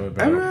consider it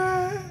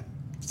better.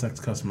 Sex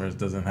customers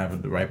doesn't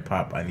have the right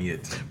pop. I need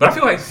it. But I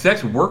feel like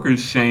sex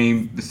workers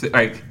shame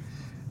like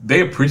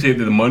they appreciate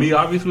the money,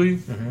 obviously.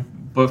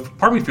 But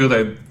part of me feels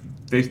like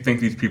they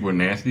think these people are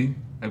nasty.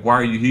 Like, why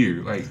are you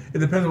here? Like, It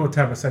depends on what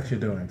type of sex you're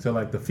doing. So,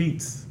 like the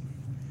feets,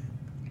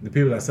 the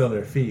people that sell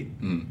their feet,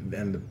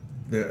 and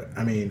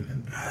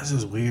this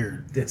is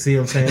weird. see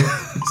what I'm saying?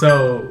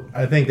 So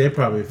I think they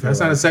probably feel That's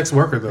not a sex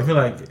worker though. I feel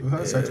like That's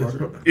not a sex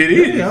worker. it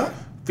is. Yeah.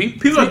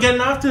 People are getting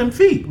off to them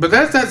feet. But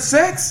that's not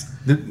sex.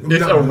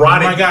 It's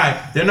erotic. My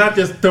guy, they're not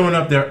just throwing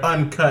up their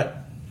uncut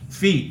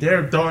feet.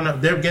 They're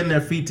getting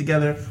their feet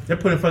together. They're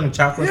putting fucking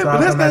chocolate Yeah, sauce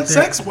but that's on not that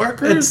sex shit.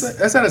 workers.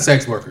 That's not a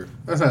sex worker.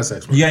 That's not a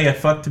sex worker. You gotta get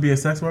fucked to be a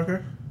sex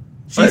worker?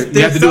 You have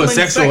they're to do a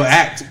selling sexual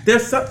sex.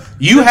 act.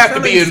 You they're have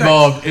to be selling sex.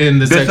 involved in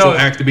the They're sexual selling-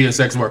 act to be a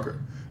sex worker.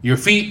 Your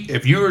feet,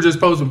 if you were just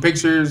posting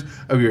pictures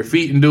of your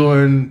feet and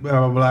doing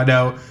blah blah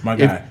blah, My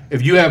guy.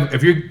 if you have a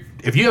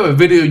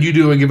video you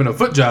do and giving a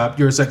foot job,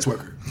 you're a sex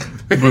worker.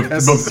 But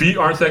feet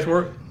aren't sex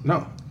work.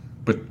 No,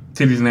 But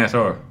titties and ass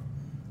are.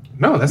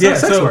 no, that's Yeah, not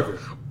a sex so- worker.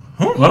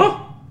 Huh?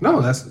 No,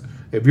 that's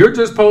if you're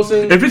just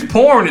posting. If it's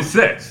porn, it's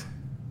sex.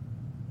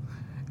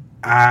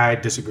 I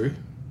disagree.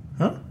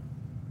 Huh?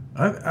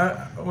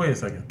 Wait a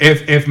second.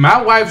 If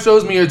my wife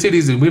shows me her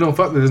titties and we don't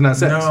fuck, then it's not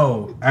sex.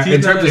 No. In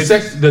She's terms not- of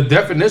sex, the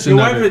definition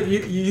Your of wife,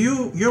 it.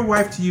 your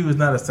wife to you is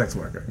not a sex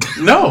worker.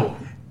 No.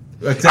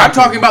 Exactly. I'm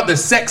talking about the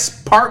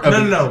sex part of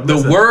it. No. The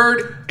Listen.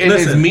 word and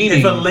its Listen, meaning.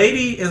 if a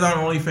lady is on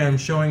OnlyFans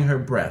showing her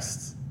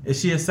breasts, is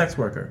she a sex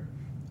worker?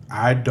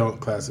 I don't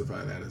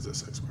classify that as a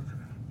sex worker.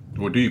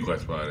 What do you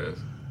classify it as?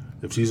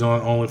 If she's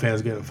on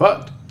OnlyFans getting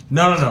fucked,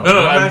 No. No,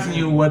 I'm asking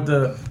you what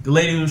the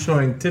lady who's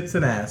showing tits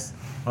and ass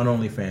on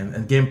OnlyFans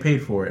and getting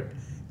paid for it,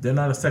 they're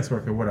not a sex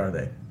worker. What are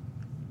they?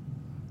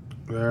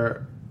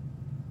 they're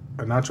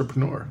an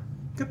entrepreneur.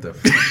 Get the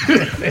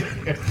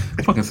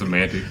Fucking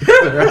semantic.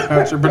 They're an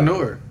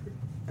entrepreneur.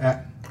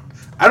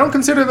 I don't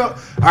consider the. All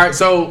right,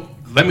 so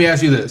let me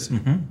ask you this: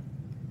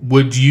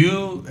 Would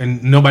you?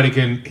 And nobody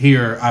can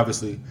hear,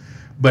 obviously,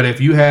 but if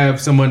you have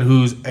someone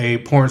who's a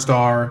porn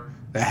star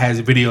that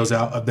has videos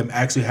out of them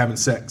actually having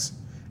sex,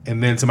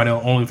 and then somebody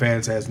on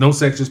OnlyFans has no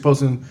sex, just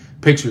posting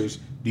pictures,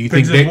 do you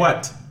think pictures they of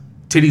what?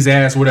 titties,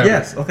 ass, whatever?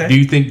 Yes, okay. Do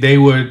you think they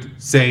would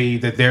say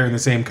that they're in the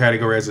same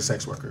category as a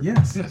sex worker?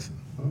 Yes. Yes.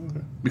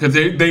 Because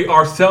they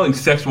are selling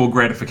sexual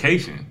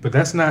gratification. But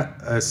that's not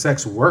a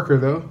sex worker,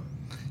 though.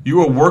 You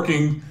are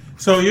working.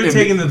 So you're If-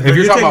 taking the if you're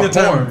you're talking taking the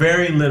about term porn.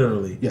 very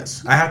literally.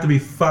 Yes. I have to be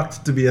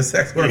fucked to be a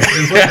sex worker.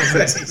 Is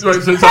what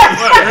you're saying.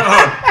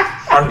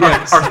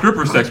 Are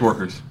strippers sex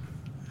workers?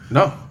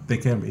 No, They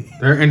can be.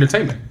 they're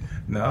entertainment.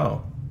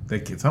 No, they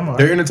can. Some are.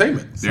 They're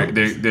entertainment. They're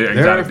They're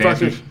exotic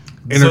fucking dancers.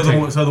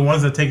 entertainment. So the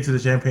ones that take it to the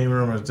champagne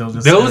room are still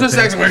just Those are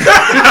sex entertainment?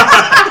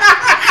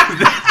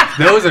 workers.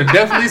 Those are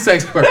definitely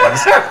sex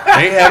workers.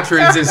 They have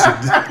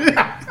transitions.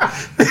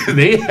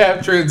 They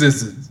have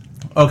transitions.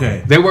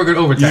 Okay. They work at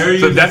overtime.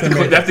 So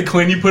that's the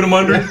clean you put them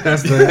under.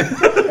 That's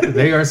the.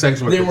 They are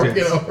sex workers. They work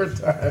yes. in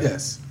overtime.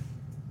 Yes.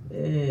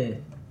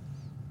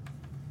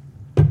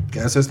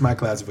 Guess that's my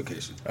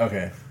classification.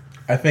 Okay.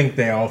 I think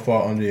they all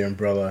fall under the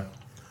umbrella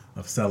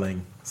of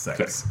selling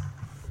sex.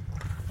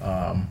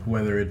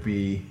 Whether it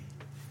be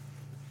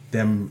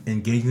them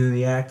engaging in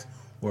the act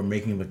or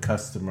making the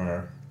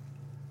customer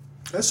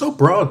That's so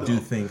broad, do though.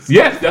 things.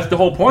 Yes, that's the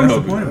whole point That's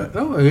of the point it. of it.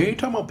 No, you're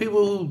talking about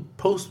people who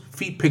post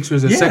feet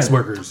pictures as Yeah. sex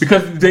workers.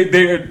 Because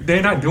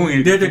they're not doing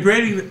it. They're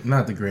degrading,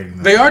 not degrading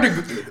them. They are.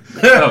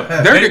 No,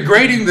 They're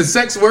degrading the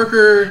sex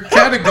worker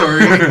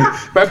category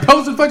by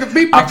posting fucking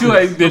feet pictures.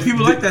 I feel like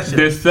People like that shit.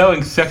 They're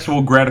selling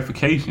sexual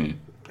gratification.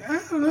 I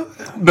don't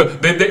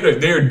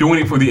They're doing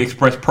it for the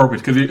express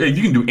purpose because you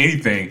can do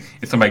anything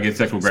if somebody gets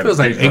sexual Feels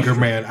like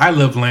gratification. Anchorman. I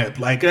love lamp.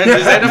 Like, is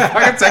that a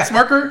fucking sex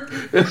worker?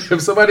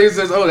 If somebody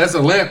says, "Oh, that's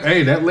a lamp,"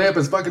 hey, that lamp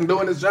is fucking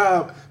doing its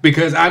job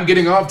because I'm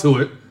getting off to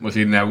it. Well,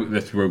 see, now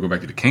that's where we go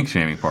back to the kink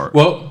shaming part.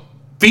 Well,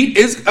 feet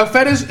is a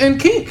fetish and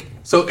kink.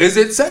 So is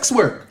it sex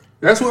work?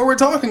 That's what we're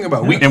talking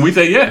about. And we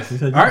say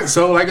yes. All right.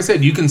 So, like I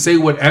said, you can say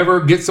whatever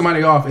gets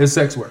somebody off is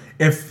sex work.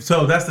 If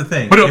so, that's the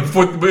thing. But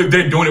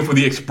they're doing it for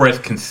the express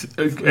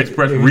You're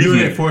reason. doing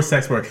it for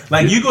sex work.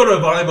 Like you go to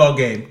a volleyball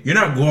game, you're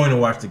not going to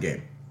watch the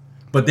game,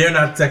 but they're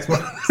not sex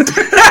work.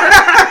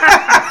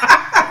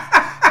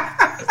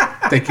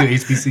 Thank you,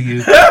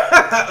 HBCU.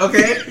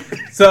 Okay,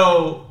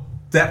 so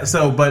that's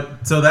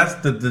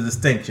the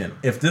distinction.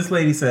 If this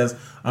lady says,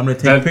 "I'm going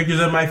to take pictures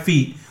of my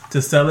feet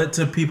to sell it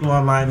to people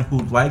online who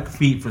like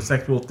feet for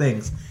sexual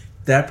things,"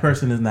 that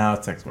person is now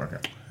a sex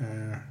worker.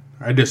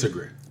 I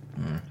disagree.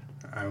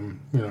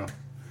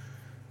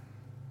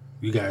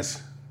 You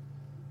guys,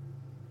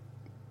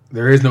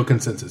 there is no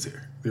consensus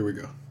here. Here we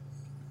go.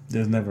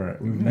 We've never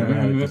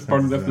had a That's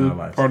part of consensus in our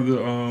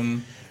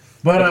lives.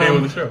 But okay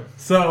with the show.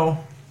 So,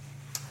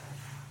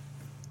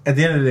 at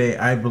the end of the day,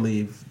 I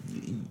believe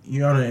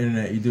you're on the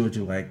internet. You do what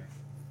you like.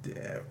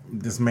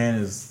 This man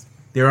is.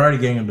 They're already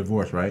getting a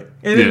divorce, right?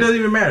 And it doesn't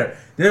even matter.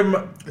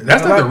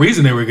 That's not the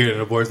reason they were getting a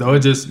divorce, though. It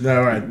just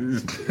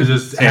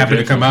happened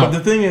to come out. But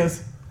the thing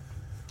is,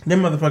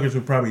 them motherfuckers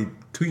were probably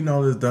tweeting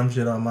all this dumb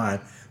shit online.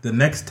 The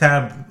next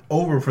tab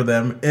over for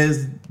them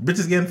is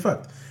bitches getting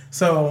fucked.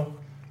 So,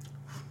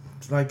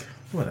 it's like,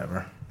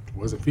 whatever. It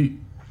wasn't feet.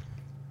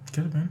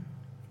 Could have been.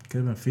 Could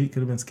have been feet.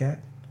 Could have been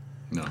scat.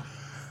 No.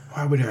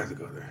 Why would it have to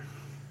go there?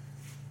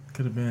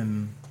 Could have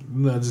been.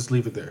 No, just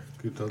leave it there.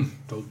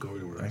 Don't go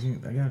anywhere else.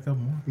 I got a couple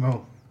more.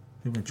 No.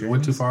 You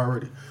went too far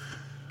already.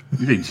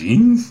 You say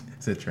jeans?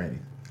 It said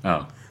training.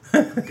 Oh.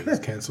 Get us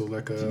canceled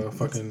like a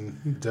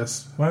fucking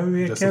just. Why would we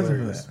get Just canceled for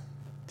Hilarious. that?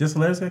 Just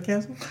Hilarious got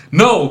canceled?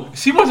 No,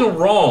 she wasn't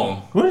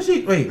wrong. What did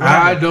she? Wait. what I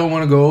happened? don't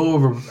want to go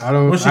over. I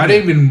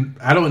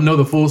don't know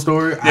the full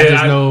story. I Yeah,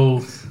 just know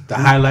the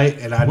highlight,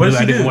 and I What knew did I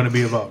she didn't do? want to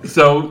be involved.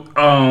 So,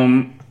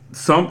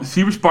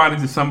 she responded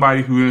to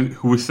somebody who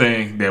was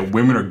saying that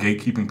women are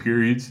gatekeeping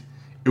periods.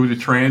 It was a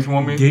trans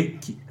woman, Okay.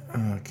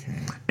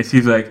 and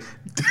she's like,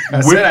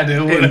 I said I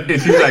didn't want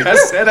and she's like, I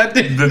said I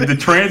did. the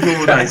trans woman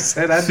was I like,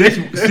 said I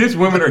cis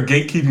women are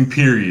gatekeeping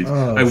periods.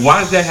 Oh, like,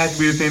 why does that have to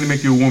be the thing to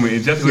make you a woman?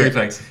 And Jessica Larry's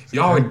like,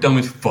 y'all are dumb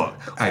as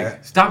fuck.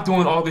 Like, stop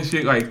doing all this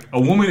shit. Like, a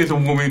woman is a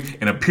woman,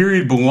 and a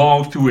period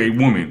belongs to a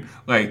woman.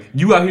 Like,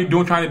 you out here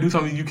trying to do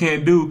something you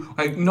can't do.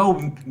 Like,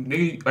 no,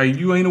 like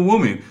you ain't a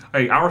woman.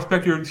 Like, I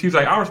respect your. She's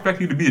like, I respect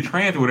you to be a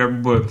trans or whatever,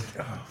 but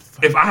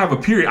if I have a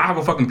period, I have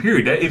a fucking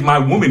period. That is my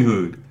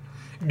womanhood,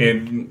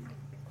 and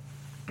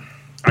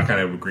I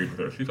kind of agree with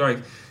her. She's like,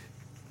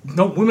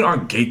 no, women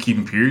aren't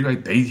gatekeeping periods.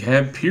 Like, they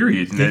have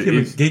periods. And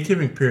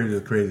Gatekeeping period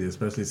is crazy,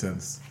 especially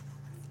since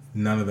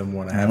none of them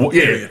want to have a yeah.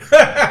 period.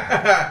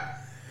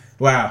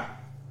 Wow.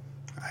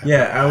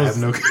 Yeah, I was.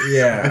 have no-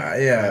 Yeah. I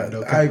have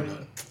no comment on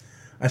it.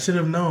 I should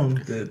have known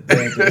that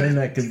the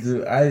internet could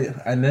do. I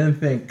didn't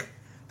think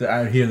that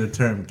I'd hear the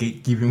term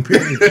gatekeeping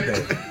period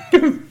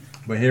today,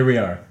 but here we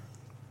are.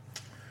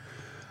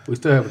 We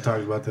still haven't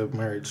talked about the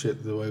married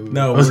shit the way we.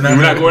 No, We're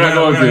not going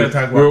gonna to.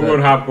 talk about We're that. going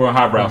to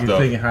highbrow You're stuff.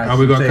 thinking high- Are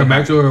we going to saying come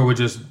back high- to it, or we're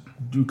just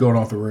going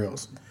off the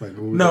rails? Like,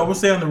 No, we'll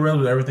stay on the rails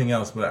with everything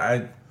else, but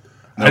I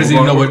just need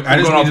to know what. I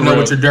just need to know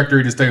what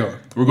trajectory to stay on.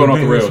 We're going off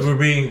the rails. We're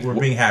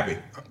being happy.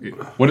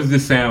 What does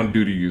this sound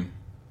do to you?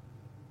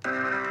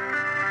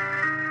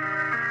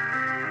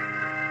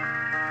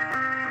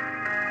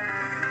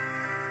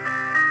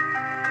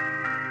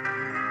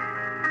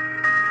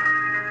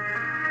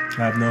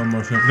 I have no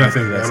emotional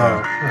Nothing connection to at that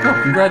all.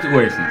 song.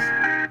 Congratulations.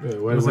 Yeah,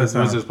 What's that what's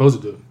sound? it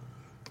supposed to do?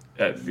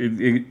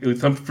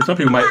 For some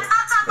people, might.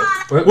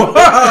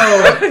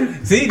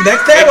 Whoa! See,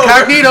 next tab over.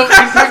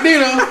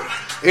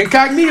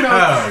 Incognito.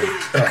 Oh,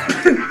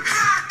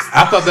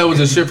 I thought that was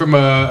a shit from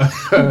No,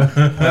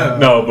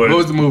 but what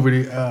was the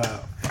movie?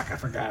 Fuck, I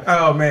forgot.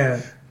 oh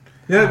man.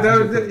 You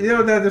know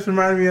what that just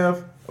reminded me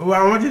of? Well,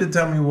 I want you to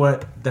tell me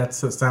what that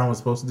sound was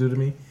supposed to do to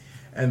me,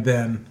 and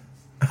then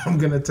I'm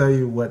gonna tell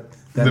you what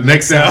that The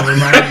next sound.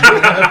 reminded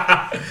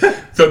me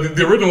of. So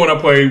the original one I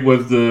played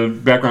was the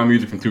background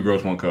music from Two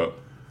Girls, One Cup.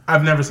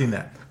 I've never seen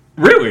that.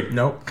 Really?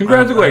 Nope.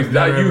 Congratulations.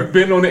 I've never You've ever-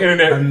 been on the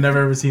internet. I've never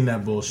ever seen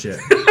that bullshit.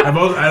 I've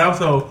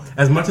also,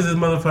 as much as this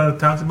motherfucker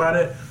talks about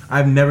it,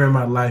 I've never in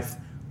my life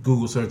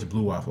Google searched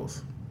blue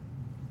waffles.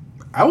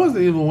 I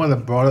wasn't even one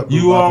that brought up Blue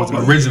You Waffles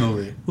all-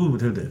 originally. Who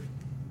did?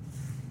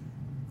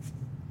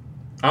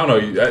 I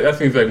don't know. That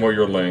seems like more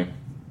your lane.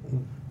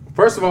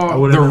 First of I all, the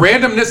wouldn't know.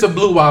 randomness of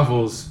Blue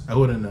Waffles I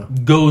wouldn't know.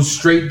 goes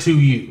straight to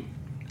you.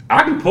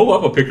 I can pull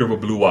up a picture of a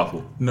blue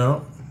waffle.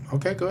 No.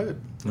 Okay, go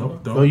ahead.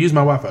 Nope. Don't Don't. use my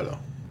Wi-Fi though.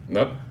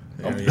 Nope.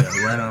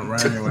 Yeah, right on your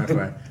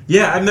Wi-Fi.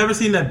 Yeah, I've never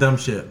seen that dumb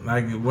shit.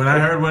 Like when I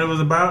heard what it was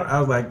about, I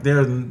was like,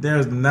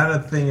 "There's not a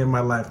thing in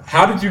my life."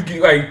 How did you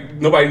get like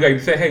nobody like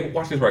say, "Hey,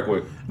 watch this right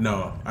quick"?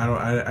 No, I don't.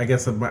 I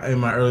guess in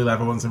my early life,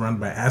 I wasn't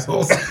surrounded by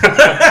assholes.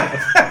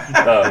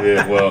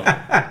 Yeah, well,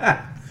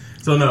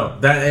 So no,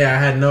 I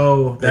had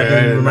no. That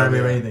didn't remind me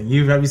of anything.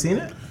 Have you seen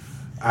it?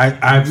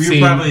 I've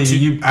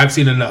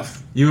seen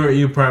enough.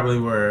 You probably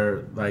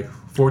were like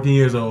 14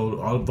 years old.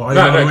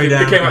 Volume all the way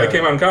down. It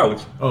came out in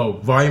college. Oh,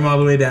 volume all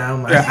the way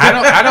down. Like, Yeah,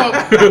 I don't.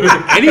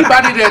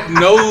 Anybody that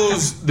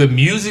knows the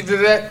music to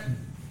that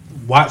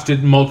watched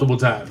it multiple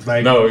times.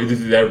 Like No, it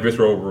just that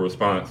visceral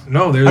response.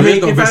 no, there's I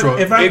mean, no if visceral.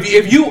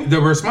 If you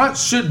the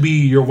response should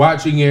be you're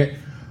watching it.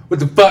 What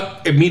the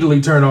fuck?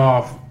 Immediately turn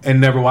off and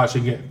never watch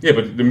again. Yeah,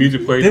 but the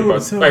music plays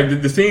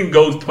like the scene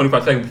goes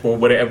 25 seconds before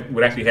what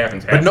actually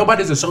happens. But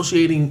nobody's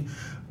associating.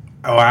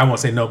 Oh, I won't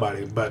say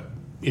nobody, but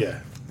yeah,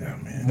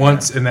 man.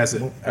 once and that's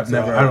it. I've So,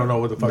 never- I don't know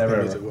what the fuck never the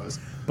ever. music was.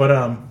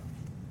 But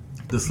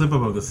the slip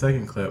up of the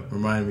second clip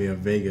reminded me of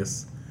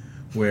Vegas,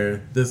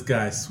 where this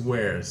guy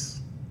swears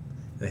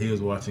that he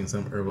was watching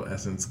some Herbal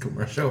Essence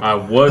commercial. I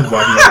was watching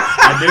that.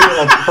 I did it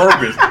on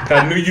purpose.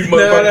 I knew you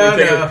motherfuckers would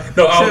take it.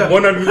 No, I was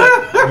 100%.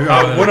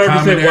 I was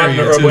 100% watching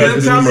the Herbal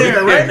It's Essence there,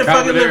 commercial. right in the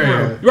Common fucking living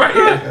area. room. Right,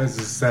 yeah.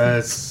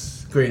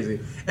 That's Crazy.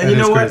 That And you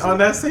know is what? crazy. On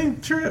that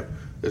same trip,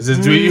 is this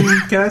do you?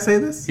 can I say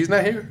this? He's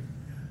not here.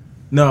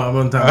 No, I'm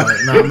not talking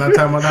about. No, I'm not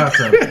talking about the hot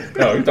tub.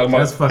 No, you talking about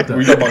That's fucked up.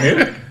 We talking about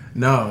him?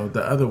 No,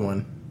 the other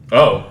one.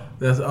 Oh,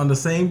 That's on the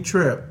same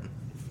trip.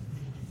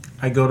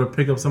 I go to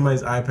pick up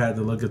somebody's iPad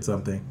to look at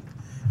something.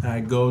 I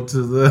go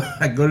to the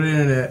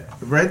internet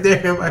right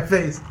there in my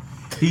face.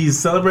 He's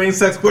celebrating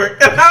sex work.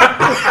 I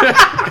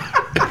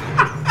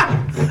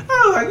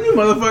was like, you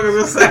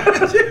motherfuckers are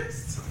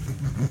savages.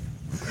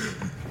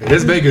 It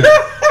is Vegas.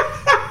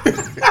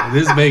 It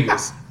is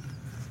Vegas.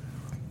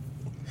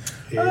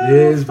 It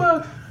is.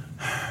 Fuck.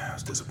 I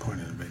was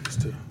disappointed in Vegas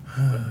too.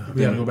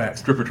 We gotta go back.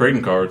 stripper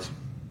trading cards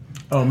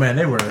Oh man,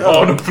 they were.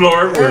 on the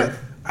floor.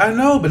 I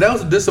know, but that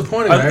was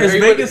disappointing. Is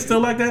Vegas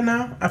still like that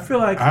now? I feel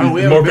like I don't.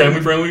 We More haven't family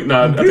been. friendly.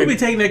 Nah, I people be think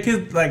taking their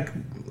kids like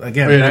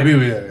again. Yeah, back,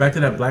 yeah. back to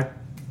that black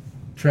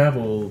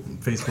travel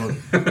Facebook.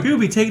 People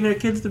be taking their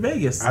kids to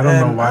Vegas. I don't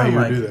know and why I'm you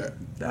would like, do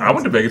that. I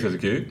went to Vegas as a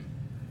kid.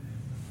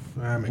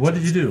 What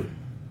did you do?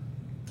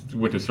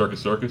 Went to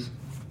Circus. That's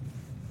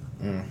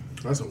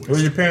a What did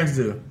waste. your parents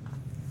do?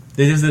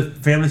 They just did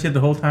family shit the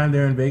whole time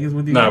they're in Vegas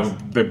with you? Nah, guys?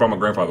 they brought my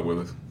grandfather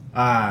with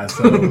us.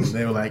 So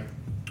they were like,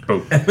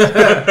 Oh.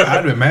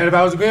 I'd been mad if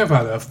I was a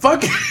grandfather.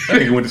 Fuck it. I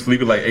think we went to sleep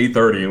at like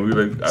 8:30, and we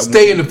were like,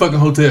 Stay in the fucking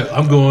hotel.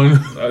 I'm going.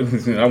 I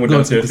went to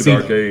downstairs to the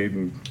casino. arcade.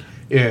 And,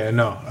 Yeah,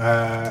 no.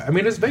 I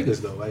mean, it's Vegas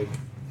though. Like,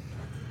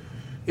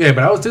 yeah,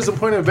 but I was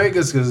disappointed in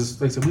Vegas because,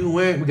 like I said, we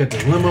got the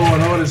limo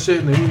and all this shit,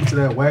 and then we went to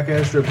that whack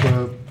ass strip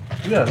club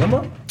you got a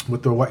limo?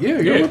 with the white. Yeah,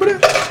 you Yeah. remember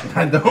that?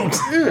 I don't.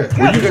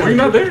 Yeah. were you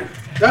not there?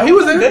 Nah, he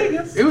was there.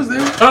 Vegas. He was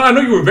there. I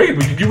know you were in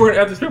Vegas, but you weren't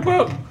at the strip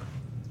club.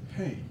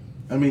 Hey,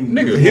 I mean,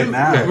 Nigga, yeah, he-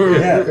 now.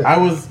 yeah. Yeah, I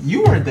was.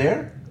 You weren't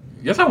there.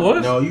 Yes, I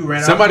was. No, you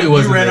ran. Somebody off,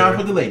 wasn't You ran there. off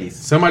with the ladies.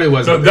 Somebody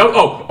was. So there.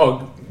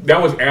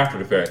 that was after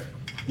the fact.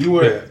 You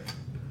were. Yeah.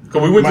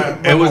 Cause we went My-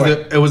 to.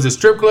 It was the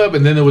strip club,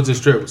 and then it was the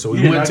strip. So we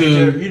You did, went not to. get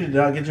your, you did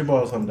not get your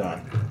balls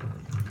undone.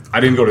 I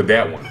didn't go to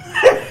that one.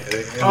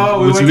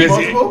 Oh, we Which went you to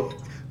guys- multiple?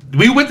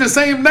 We went the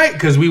same night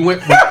because we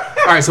went. All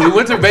right, so we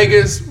went to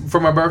Vegas for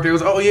my birthday. It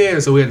was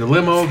so we had the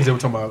limo because they were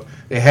talking about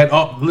they had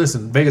all.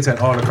 Listen, Vegas had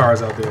all the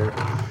cars out there,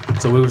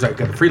 so we was like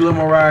got the free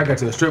limo ride, got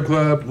to the strip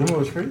club. Limo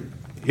was free?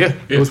 Yeah,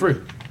 it was free.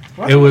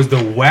 It was the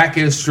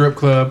wackest strip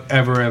club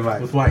ever in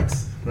life. With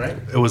whites, right?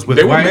 It was with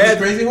They were whites. mad.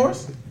 Crazy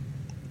Horse?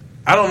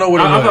 I don't know what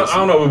it I was.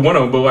 don't know what one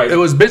of them, but like It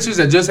was bitches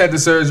that just had the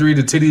surgery.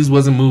 The titties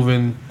wasn't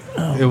moving.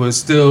 It was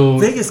still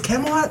Vegas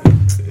Camelot?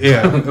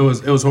 yeah. It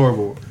was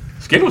horrible.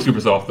 skin was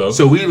super soft though.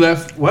 So we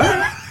left. What?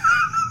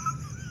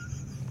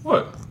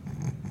 What?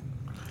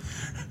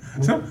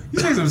 You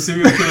say some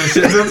serial killer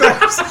shit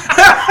sometimes.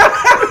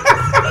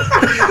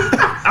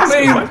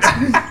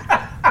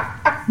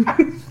 I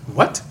mean,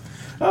 What?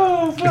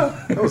 Oh,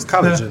 fuck. That was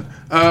collagen.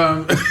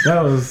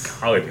 That was.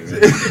 college.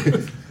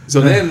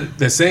 So then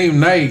the same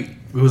night,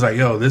 we was like,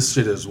 yo, this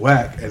shit is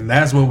whack. And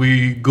that's when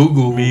we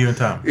Googled. Me, you, and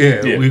Tom.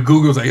 Yeah, Yeah. we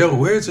Googled, was like, yo,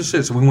 where's this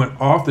shit? So we went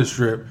off the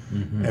strip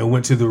and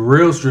went to the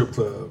real strip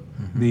club.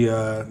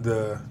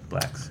 The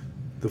Blacks.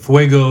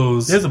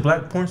 Fuegos. There's a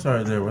black porn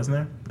star there,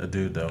 wasn't there? A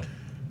dude, though.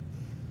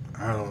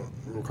 I don't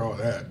recall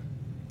that.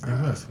 It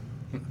was.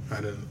 I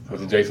didn't.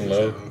 Was it Jason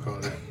Love? I don't recall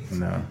that.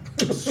 No.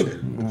 Shit.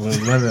 It was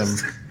one of them.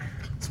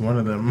 It's one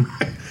of them.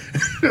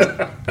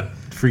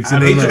 Freaks I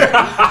in don't the know. look.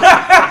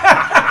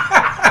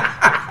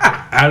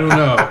 I don't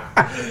know.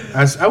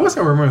 I wish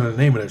I remember the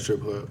name of that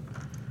strip club.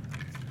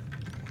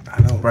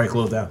 I don't. Right,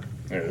 closed down.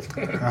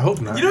 I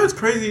hope not. You know what's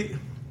crazy?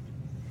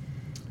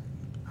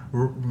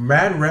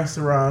 Mad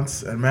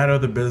restaurants and mad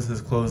other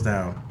businesses closed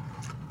down.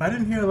 I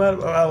didn't hear a lot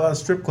of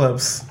strip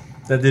clubs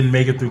that didn't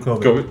make it through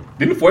COVID.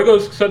 Didn't the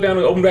Fuegos shut down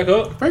and open back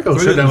up? Franco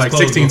Fuegos shut down like was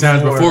closed 16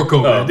 times before before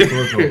COVID.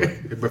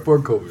 COVID. Before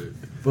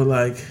COVID. But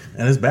like,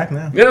 and it's back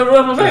now. Yeah, that's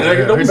what I'm saying. Like,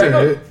 Yeah, don't he back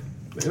said up.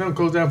 they don't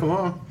close down for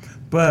long.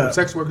 But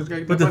Sex workers got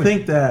to But to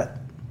think that,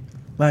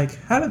 like,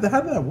 how did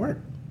that work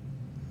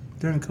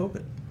during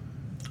COVID?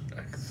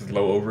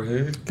 Low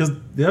overhead. Because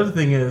the other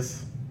thing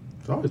is,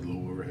 it's always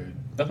low overhead.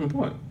 That's my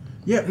point.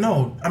 yeah,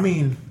 no, I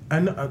mean, I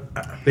know.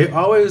 They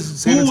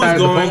always Who was sanitize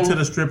going the to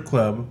the strip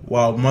club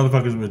while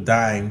motherfuckers were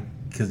dying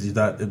because you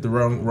thought if the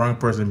wrong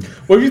person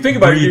Well, if you think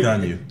about breathed it,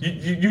 on you?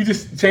 you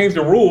just changed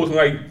the rules.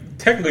 Like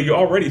technically, you're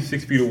already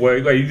 6 feet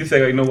away. Like you just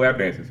say like no lap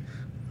dances.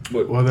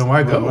 But Well, then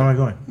why go? Where am I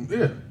going?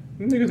 Yeah.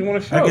 niggas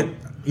want to I show. could,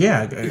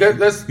 yeah.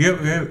 That's-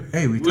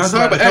 Hey, we Let's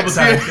talked about it a talk couple about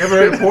times. X, You ever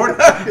heard of porn?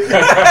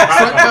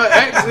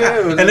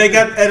 And they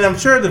got, and I'm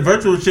sure the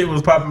virtual shit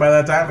was popping by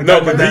that time. We No,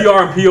 talked but about that.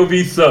 VR and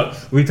POV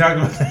sucks. We talked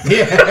about that.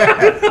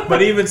 Yeah.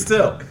 But even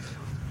still,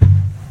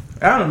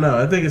 I don't know.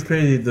 I think it's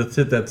crazy the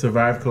shit that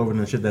survived COVID and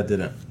the shit that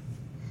didn't.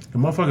 The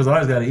motherfuckers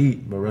always got to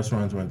eat, but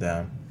restaurants went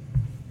down.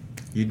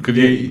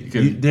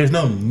 There's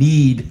no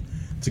need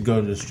to go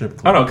to the strip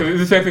club. I don't know, because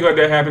it's the same thing like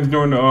that happens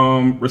during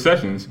the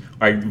recessions.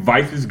 Like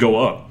vices go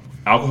up,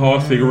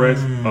 alcohol,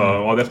 cigarettes,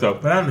 all that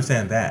stuff. But I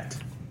understand that.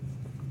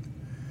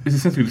 It's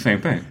essentially the same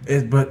thing.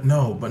 But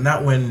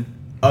not when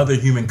other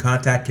human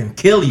contact can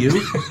kill you.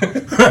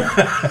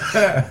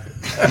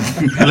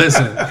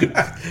 Listen,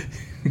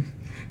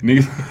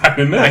 Niggas,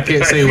 I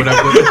can't say what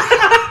I'm going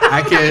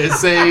I can't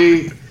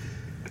say.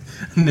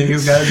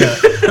 Niggas gotta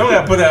Someone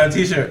gotta put that on a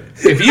t-shirt.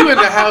 If you in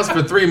the house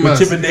for 3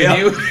 months, Chip and Dale. and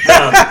you,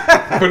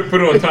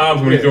 put it on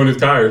Tom's when he's doing his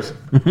tires.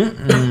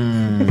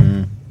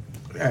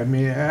 I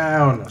mean, I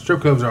don't know. Strip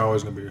clubs are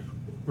always going to be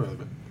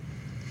relevant.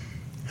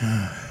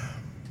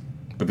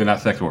 But they're not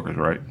sex workers,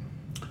 right?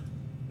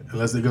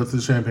 Unless they go to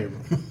the champagne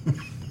room.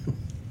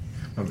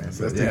 Oh man, That's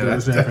that's the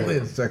definitely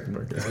champagne. a sex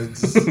worker.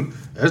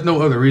 There's no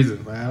other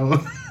reason. Man.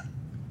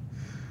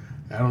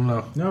 I don't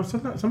know. No,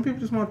 some people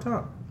just want to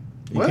talk.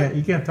 What?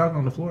 You can't talk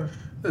on the floor.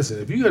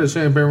 Listen, if you go to the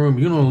champagne room,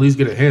 you don't at least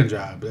get a hand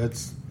job.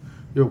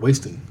 You're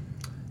wasting.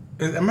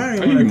 Am I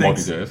the you only can one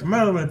multitask.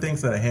 that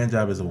thinks that a hand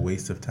job is a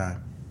waste of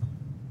time?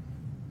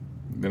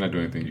 They're not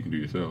doing anything you can do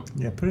yourself.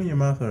 Yeah, put it in your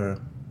mouth or.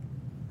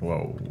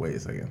 Whoa, wait a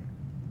second.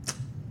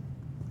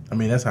 I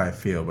mean, that's how I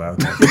feel, but I was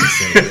not gonna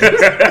say it.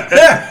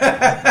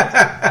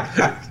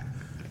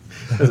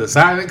 There's a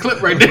silent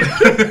clip right there.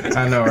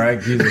 I know, right?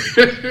 Jesus.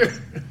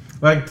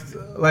 like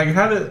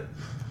how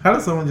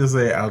does someone just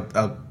say I'll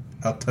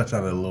touch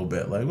on it a little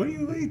bit? Like, what are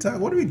you talking?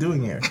 What are we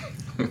doing here?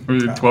 Were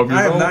you 12 years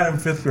I am old? not in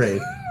 5th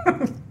grade.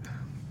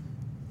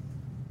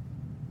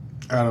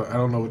 I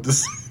don't know what to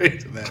say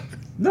to that.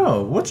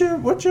 No, what's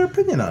your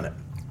opinion on it?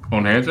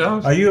 On hand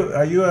jobs? Are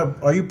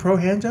you pro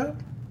hand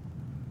job?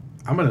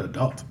 I'm an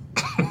adult.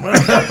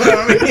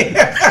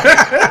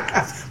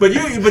 But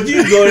you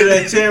go to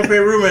that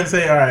champagne room and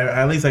say, all right,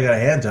 at least I got a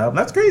hand job.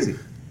 That's crazy.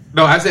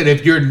 No, I said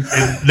if you're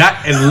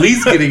not at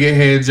least getting a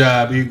hand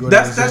job, you go.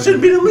 That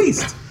shouldn't be the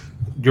least.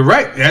 You're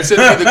right. That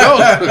shouldn't be the goal.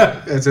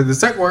 I said the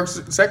sex workers.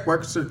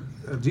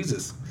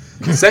 Jesus,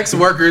 sex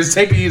workers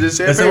taking you to the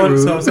champagne room.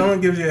 So if someone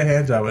gives you a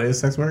hand job, are they a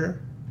sex worker?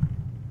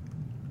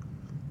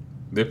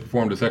 They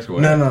performed a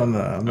sexual act. No. I'm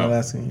not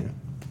asking you.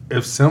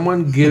 If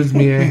someone gives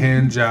me a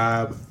hand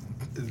job,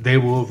 they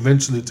will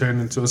eventually turn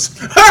into a.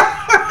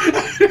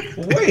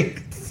 Wait.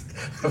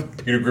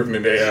 Peter Griffin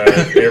in the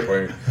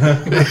airplane.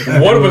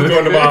 One of us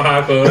going to Mile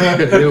High Club.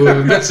 They will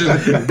eventually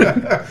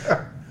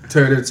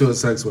turn into a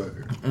sex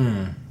worker.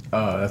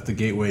 Oh, that's the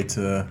gateway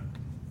to.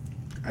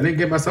 I didn't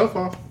get myself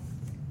off.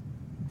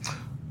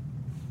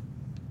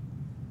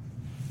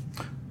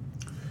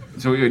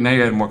 So now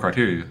you add more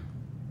criteria.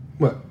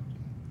 What?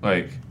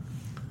 Like,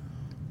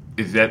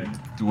 is that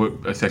what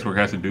a sex worker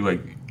has to do? Like,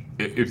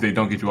 if they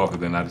don't get you off,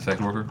 they're not a sex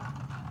worker?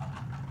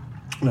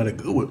 Not a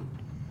good one.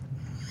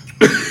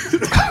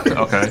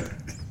 Okay.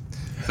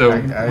 So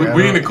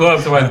we in the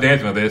club, somebody's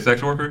dancing. Are they a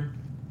sex worker?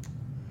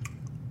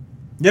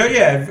 Yeah.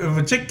 If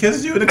a chick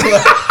kisses you in the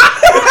club.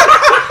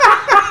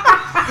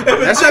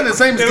 That's not the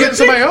same as getting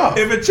somebody off.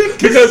 If a chick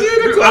kisses Because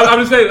you in the club. I'm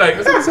just saying, like,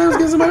 That's not the same as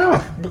getting somebody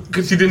off.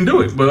 because she didn't do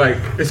it. But like,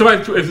 if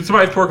somebody's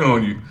twerking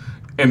on you,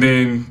 and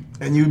then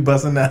And you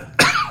busting that.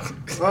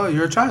 Oh,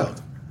 you're a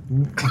child.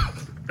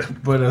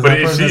 But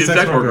is she a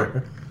sex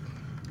worker?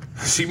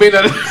 She may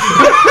not.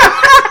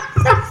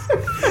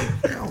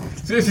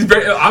 she's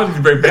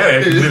obviously very bad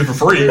at it. She did it for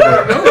free.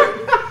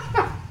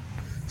 But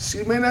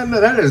She may not know.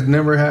 That has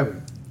never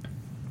happened.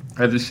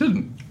 I just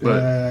shouldn't.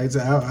 But I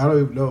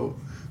don't even know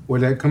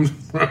where that comes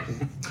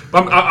from.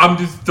 I'm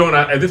just throwing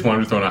out at this point.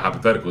 I'm just throwing out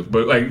hypotheticals.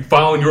 But like,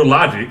 following your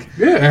logic,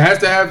 Yeah, it has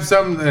to have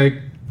something like.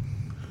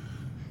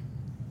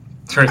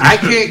 I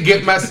can't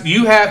get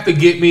you have to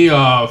get me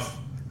off.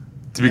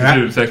 to be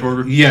considered a sex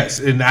worker. Yes,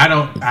 and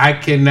I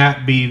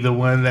cannot be the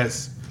one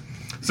that's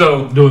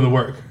So doing the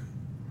work.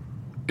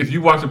 if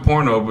you watch a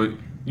porno but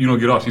you don't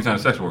get off, she's not a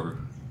sex worker.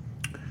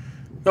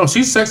 No,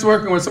 she's sex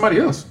working with somebody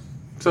else.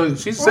 So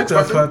she's a sex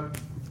worker.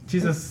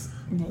 Jesus.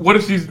 What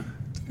if she's?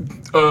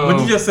 But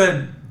you just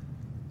said.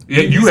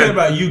 Yeah, You you said had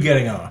about you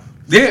getting off.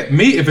 Yeah,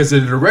 me if it's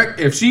a direct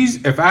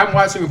if I'm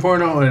watching a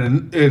porno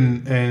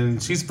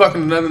and she's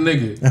fucking another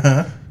nigga,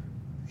 Uh-huh.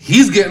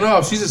 he's getting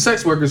off. She's a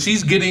sex worker.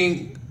 She's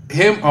getting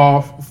him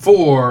off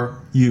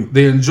for You.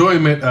 the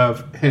enjoyment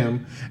of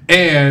him,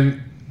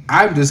 and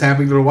I'm just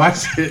happy to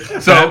watch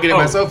it. So I'm getting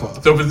myself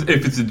off. So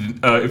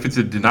if it's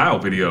a denial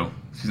video,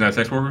 she's not a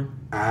sex worker.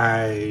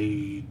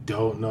 I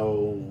don't know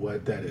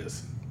what that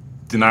is.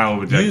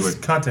 Denial of Use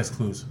ejaculation. context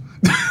clues.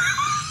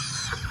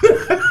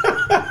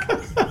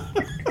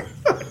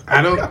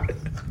 I don't.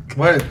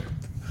 What?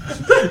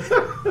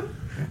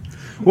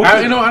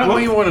 I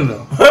don't even want to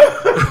know.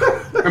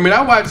 I mean,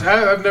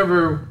 I've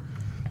never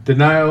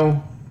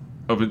denial.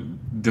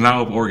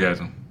 Denial of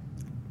orgasm.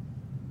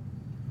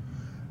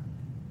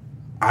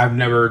 I've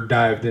never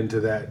dived into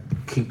that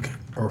kink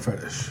or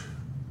fetish.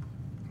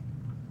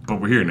 But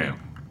we're here now.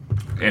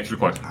 Answer the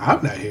question.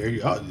 I'm not here.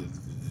 Y'all.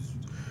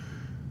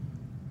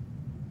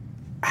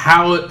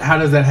 How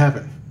does that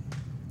happen?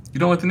 You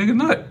don't let the nigga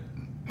nut.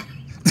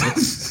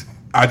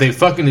 Are they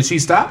fucking and she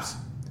stops?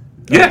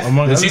 Yes.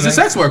 Among Then other she's a things.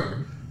 sex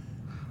worker.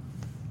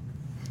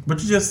 But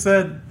you just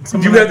said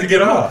You had to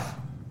get off.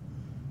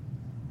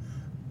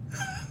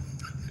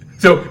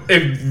 So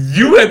if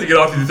you had to get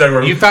off, she's a sex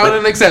worker. You found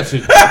an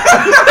exception.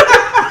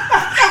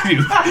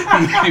 you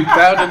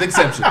found an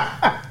exception.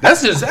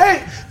 That's just,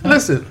 hey,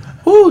 listen.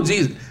 Ooh,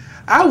 Jesus.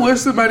 I wish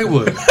somebody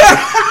would.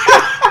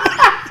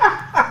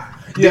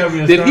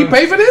 Did he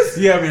pay for this?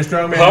 You have your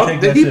strong man Huh? to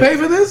take Did that he shit. pay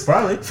for this?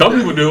 Probably. Some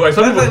people do. Like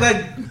some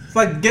That's people. it's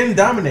like getting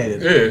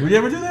dominated. Yeah. Would you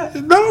ever do that?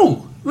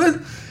 No.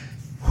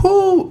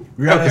 Who?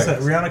 Rihanna,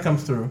 Okay. Rihanna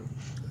comes through.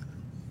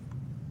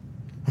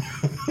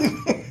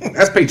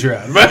 That's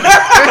Patreon.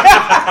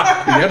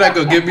 You're not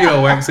going to give me a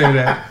whack saying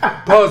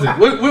that. Pause it.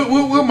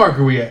 What mark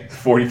are we at?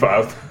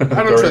 45. I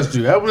don't trust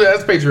you.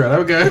 That's Patreon.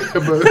 Okay.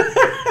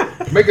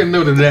 But make a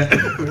note of that.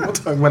 We'll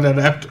talk about that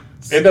after.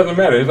 It doesn't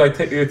matter. It's like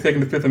taking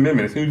the Fifth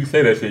Amendment. As soon as you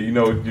say that shit, you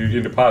know you're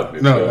in the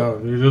positive. No,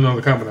 you don't know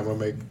the comment I'm going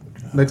to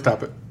make. Next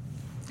topic.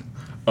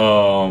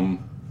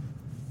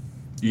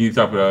 You need to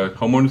talk about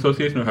homeowner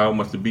association or how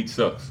much the beach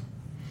sucks.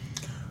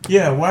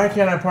 Yeah, why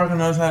can't I park on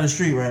the other side of the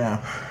street right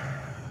now?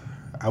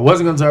 I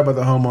wasn't going to talk about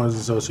the homeowners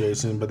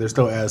association, but they're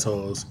still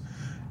assholes.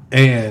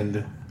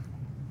 And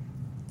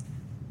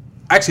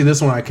actually,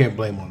 this one I can't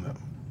blame on them.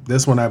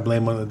 This one I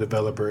blame on the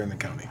developer and the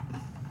county.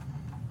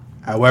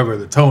 However,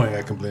 the towing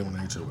I can blame on the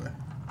HOA.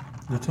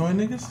 The towing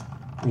niggas?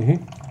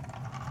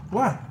 Mm-hmm.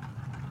 Why?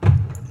 Are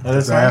there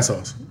They're signs?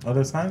 assholes. Are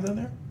there signs on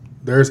there?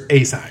 There's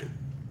a sign.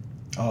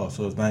 Oh,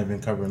 so it's not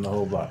even covering the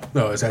whole block.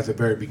 No, it's at the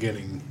very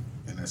beginning,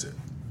 and that's it.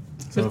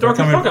 So, It's if, dark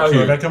I as come fuck out in, so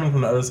here. if I come in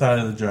from the other side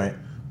of the joint,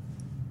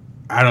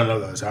 I don't know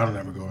those. I don't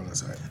ever go on that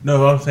side.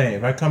 no, what I'm saying,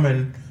 if I come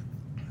in,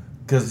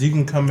 because you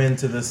can come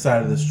into this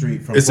side of the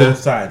street from It's both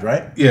a- sides,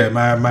 right? Yeah,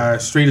 my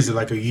street is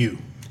like a U.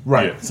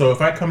 Right. Yeah. So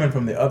if I come in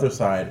from the other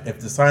side, if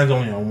the sign's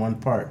only on one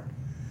part,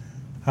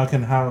 how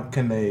can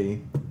they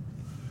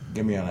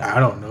get me on that? I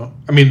don't know.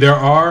 I mean, there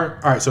are.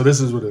 All right, so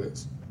this is what it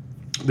is.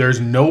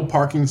 There's no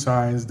parking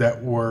signs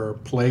that were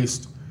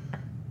placed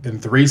in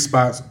 3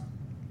 spots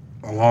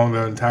along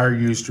the entire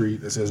U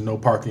Street that says no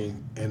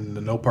parking, and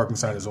the no parking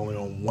sign is only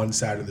on one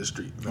side of the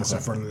street. That's in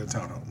front of the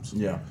townhomes.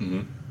 Yeah.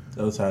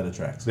 The other side of the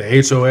tracks.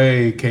 The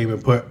HOA came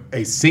and put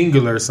a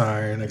singular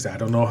sign. Like I said, I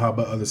don't know how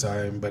about other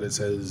sign, but it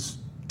says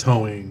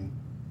towing,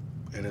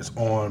 and it's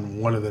on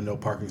one of the no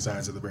parking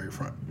signs at the very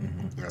front.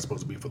 That's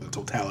supposed to be for the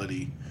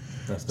totality.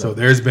 That's So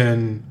the- there's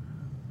been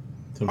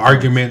so-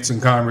 arguments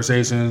and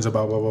conversations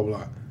about blah blah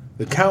blah.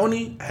 The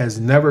county has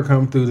never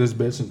come through this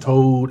bitch and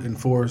told,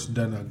 enforced,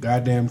 done a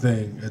goddamn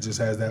thing. It just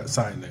has that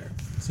sign there.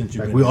 Since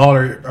you've Like been we all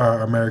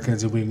are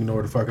Americans and we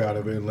ignore the fuck out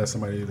of it unless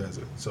somebody does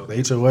it. So the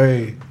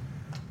HOA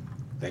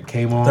that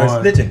came on,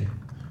 start snitching.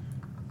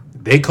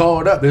 they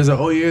called up. There's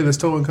oh yeah, this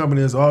towing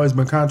company has always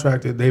been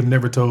contracted. They've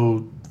never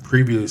told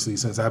previously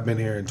since I've been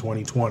here in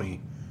 2020.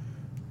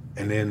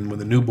 And then when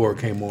the new board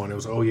came on, it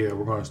was oh yeah,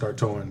 we're going to start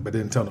towing, but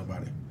didn't tell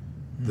nobody.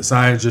 The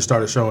signs just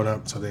started showing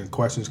up. So then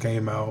questions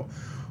came out.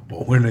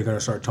 Well, when are they going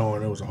to start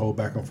towing? It was a whole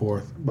back and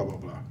forth. Blah blah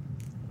blah.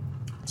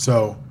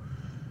 So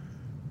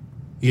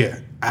yeah,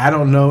 I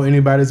don't know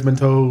anybody that's been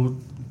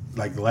told.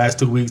 Like the last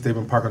 2 weeks, they've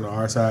been parking on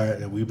our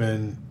side, and we've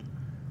been.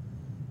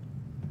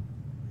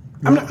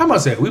 I'm gonna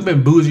say it, we've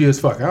been bougie as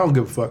fuck. I don't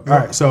give a fuck. All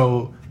right,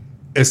 so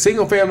it's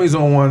single families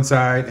on one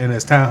side and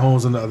it's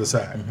townhomes on the other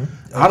side.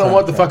 I don't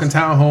want the fucking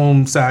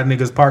townhome side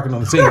niggas parking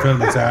on the single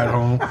family side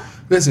home.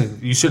 Listen,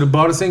 you should have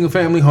bought a single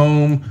family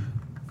home,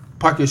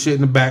 park your shit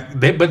in the back.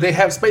 But they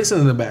have space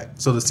in the back.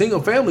 So the single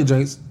family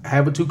joints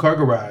have a 2-car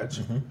garage,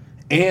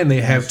 and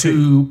they have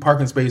 2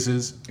 parking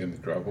spaces In the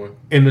driveway.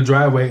 in the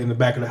driveway in the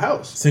back of the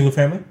house. Single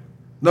family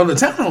No, the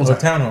townhomes. or are.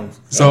 townhomes?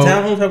 So-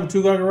 townhomes have a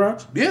 2-car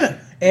garage, Yeah.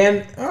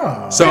 and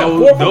So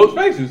Yeah, 4 those,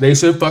 spaces. they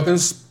should fucking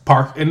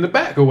park in the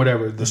back or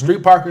whatever. The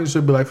street parking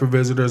should be like for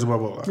visitors, blah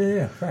blah blah.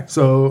 yeah, facts.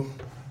 So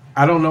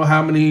I don't know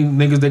how many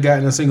niggas they got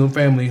in a single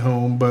family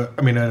home, but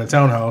I mean in a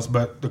townhouse,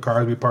 but the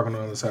cars be parking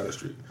on the other side of the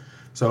street.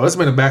 So it's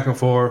been a back and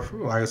forth.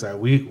 Like I said,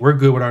 we're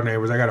good with our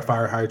neighbors. I got a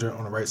fire hydrant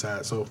on the right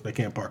side, so they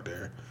can't park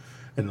there.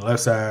 And the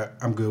left side,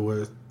 I'm good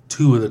with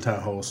 2 of the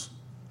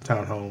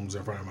townhomes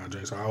in front of my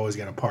joint. So I always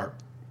got to park,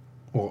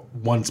 well,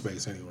 1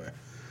 space anyway.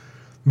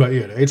 But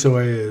yeah, the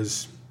HOA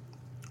is.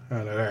 I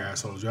know they're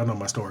assholes. Y'all know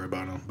my story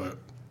about them, but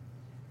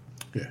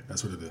yeah,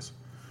 that's what it is.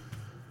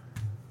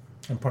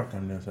 I'm parked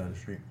on the other side of the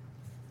street.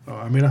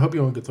 I mean, I hope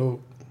you don't get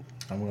told.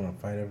 I'm gonna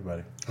fight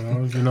everybody.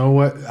 You know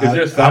what? Is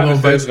there a sign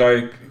that says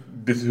like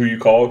this is who you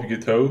call if you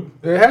get towed?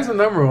 It has a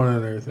number on it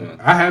and everything.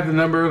 I have the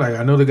number. Like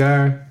I know the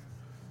guy.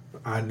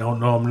 I don't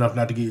know him enough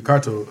not to get your car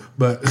towed,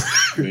 but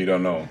You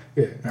don't know.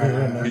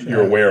 yeah,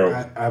 You're aware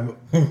of.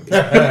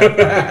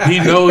 he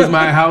knows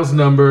my house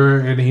number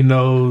and he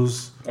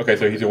knows. Okay,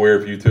 so he's aware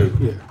of you too.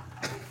 Yeah,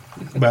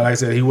 but like I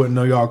said, he wouldn't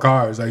know y'all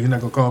cars. Like he's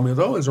not gonna call me.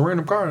 Oh, it's a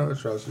random car.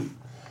 Let's trust you.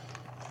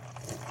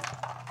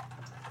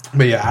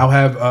 But yeah, I'll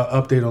have an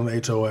update on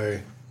the HOA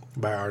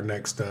by our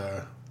next.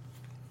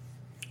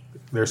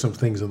 There's some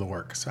things in the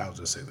works. I'll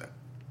just say that.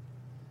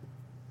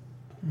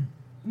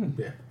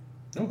 Yeah.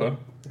 Okay.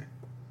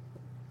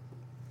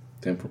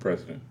 Tim for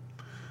president.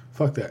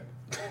 Fuck that.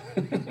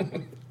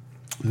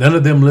 None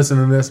of them listen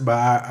to this, but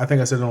I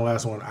think I said in the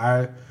last one.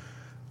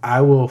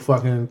 I will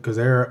fucking because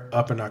they're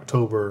up in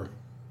October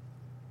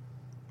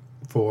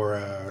for.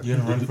 You're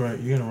gonna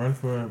run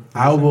for.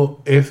 I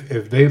will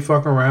if they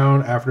fuck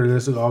around after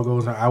this all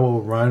goes on. I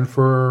will run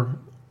for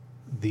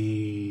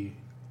the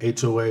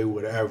HOA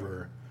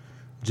whatever,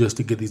 just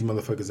to get these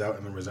motherfuckers out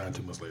and then resign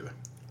 2 months later.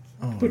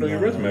 Put it on your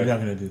resume. You're not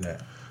gonna do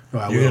that.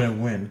 No, You're gonna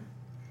win.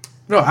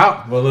 No,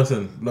 Well,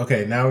 listen.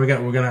 Okay, now we're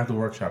gonna have to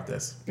workshop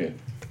this. Yeah.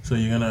 So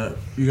you're gonna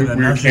Weird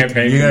announce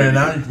campaign you're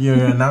committee.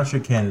 gonna announce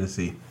your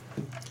candidacy,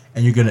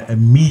 and you're gonna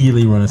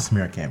immediately run a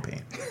smear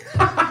campaign.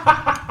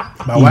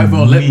 my wife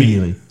won't let me.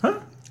 Immediately. Huh?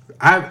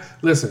 I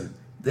listen.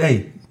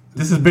 Hey,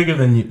 this is bigger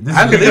than you. This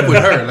I is bigger live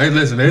with than- her. Like,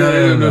 listen,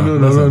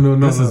 No.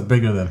 no. This is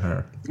bigger than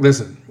her.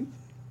 Listen.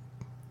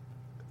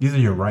 These are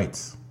your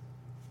rights.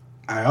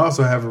 I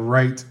also have a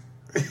right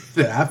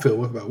that I feel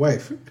with my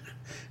wife,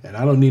 and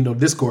I don't need no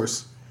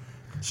discourse.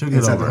 She'll get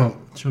Inside over the it.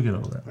 home. She'll get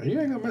over it. You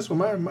ain't gonna mess with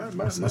my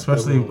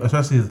Especially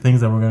the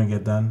things that we're gonna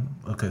get done.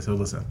 Okay, so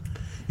listen.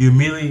 You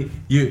immediately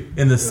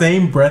in the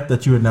same breath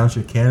that you announce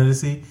your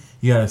candidacy,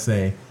 you gotta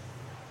say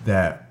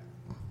that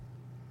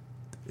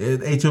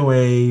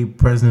HOA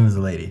president is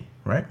a lady,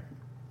 right?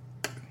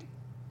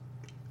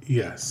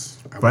 Yes.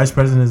 Vice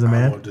president is a I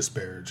man. won't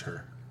disparage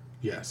her.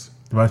 Yes.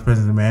 The vice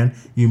president is a man.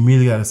 You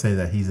immediately gotta say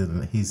that he's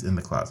in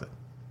the closet.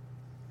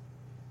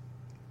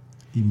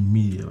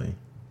 Immediately.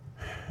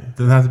 It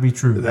doesn't have to be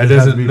true. That It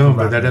has to doesn't be no, but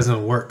provocative. that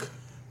doesn't work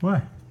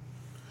Why?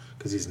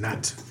 because he's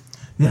not.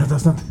 Yeah,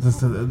 that's not.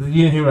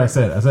 You didn't hear what I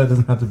said. I said it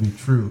doesn't have to be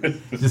true.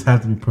 It just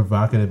have to be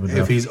provocative enough.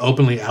 If he's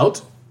openly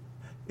out,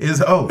 He's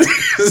gay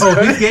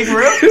for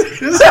real?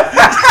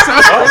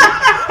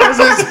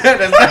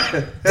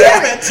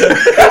 damn it!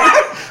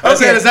 I'm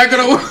saying it's not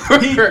gonna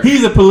work.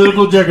 He's a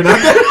political juggernaut.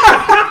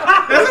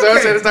 That's what I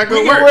said. It's not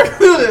gonna work.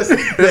 through this.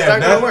 It's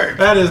not gonna work.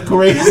 That is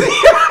crazy.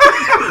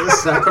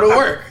 It's not gonna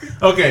work.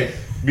 Okay.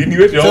 Beating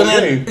you at your So own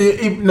then,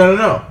 game.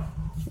 no.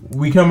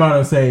 We come out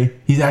and say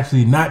he's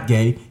actually not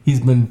gay. He's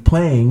been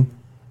playing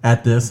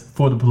at this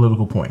for the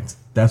political points.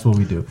 That's what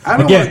we do. I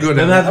don't want to go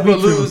down. doesn't have I'm to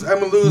gonna be true. lose. I'm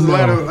gonna lose a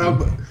lot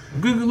of.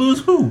 Lose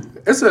who?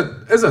 It's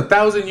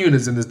 1,000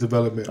 units in this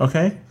development.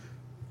 Okay.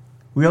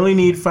 We only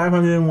need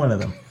 501 of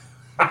them.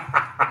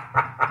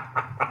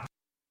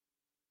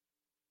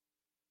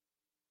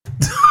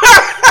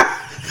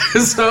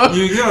 So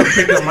You don't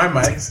pick up my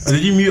mics.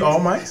 Did you mute all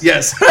mics?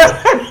 yes.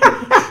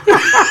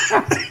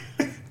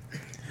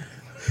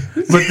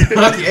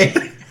 But okay.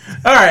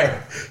 All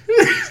right.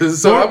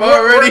 So I'm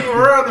already.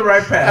 We're on the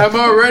right path. I'm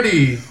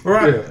already. We're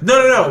on, Yeah.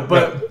 No.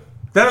 But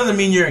that doesn't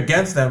mean you're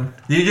against them.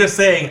 You're just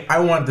saying I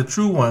want the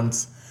true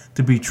ones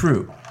to be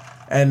true.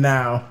 And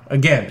now,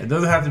 again, it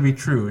doesn't have to be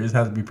true. It just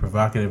has to be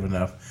provocative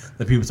enough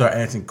that people start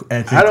answering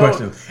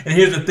questions. And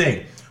here's the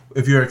thing: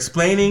 if you're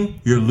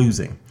explaining, you're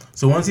losing.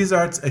 So once he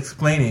starts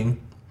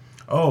explaining,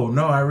 oh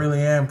no, I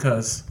really am,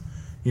 because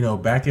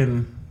back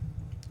in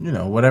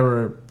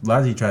whatever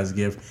logic he tries to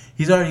give,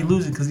 he's already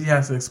losing because he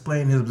has to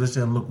explain his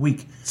position and look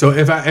weak. So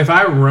if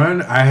I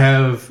run, I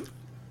have.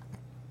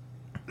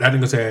 I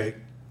think I'll say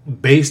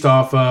based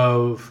off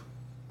of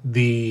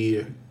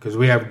because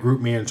we have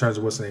group me in terms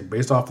of what's the name,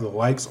 based off of the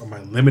likes on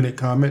my limited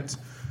comments,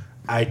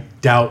 I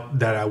doubt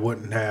that I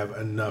wouldn't have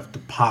enough to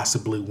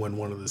possibly win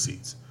one of the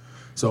seats.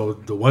 So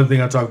the one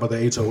thing I talk about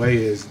the HOA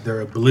is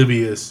they're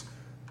oblivious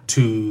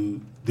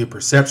to the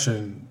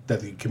perception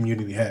that the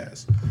community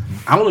has.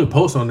 I only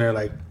post on there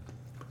like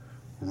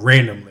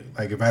randomly.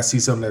 Like if I see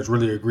something that's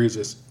really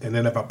egregious, and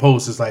then if I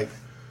post, it's like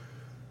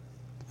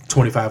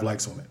 25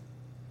 likes on it.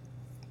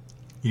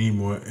 You need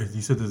more.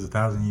 You said there's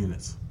 1,000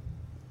 units.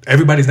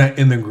 Everybody's not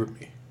in the group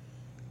me.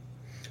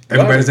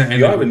 Everybody's not in You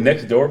the have a group.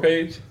 next door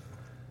page?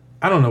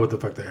 I don't know what the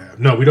fuck they have.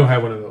 No, we don't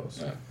have one of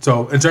those.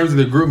 So in terms of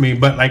the group me,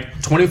 but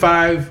like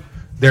 25,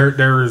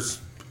 there's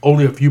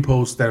only a few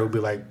posts that will be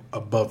like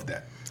above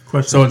that.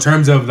 Question. So in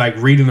terms of like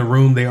reading the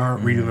room, they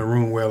aren't reading the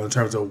room well in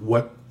terms of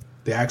what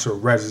the actual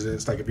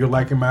residents. Like if you're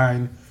liking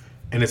mine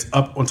and it's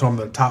up on some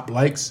of the top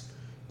likes,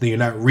 then you're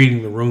not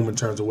reading the room in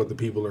terms of what the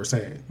people are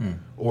saying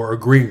or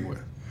agreeing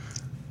with.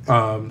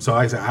 So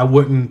I said I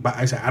wouldn't, but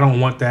I said I don't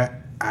want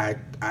that.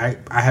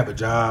 I have a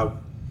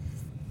job.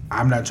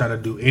 I'm not trying to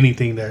do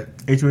anything that.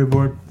 HOA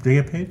board, they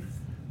get paid?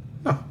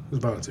 No, it's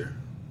volunteer.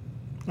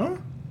 Huh?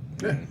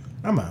 Yeah.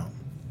 I'm out.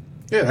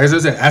 Yeah, as I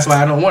said, that's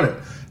why I don't want it.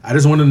 I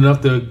just wanted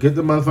enough to get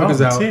the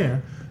motherfuckers out.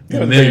 Volunteer? Yeah,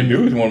 And then you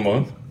then do is 1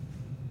 month.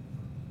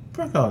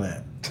 Fuck all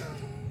that.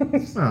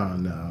 Oh,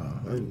 no.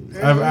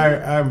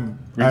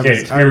 You I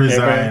can't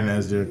resign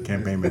as your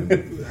campaign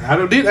manager. I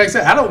don't need. Like I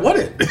said, I don't want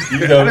it. You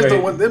I know, just hey,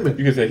 don't want them in.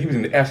 You can say he was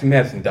in the Ashley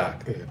Madison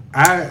doc.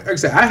 Like I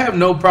said, I have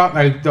no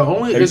problem. Like the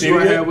only Have you issue seen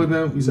I it yet? have with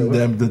them. You said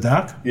what? The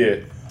doc? Yeah,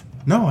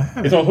 No, I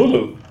haven't. it's on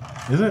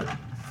Hulu. Is it?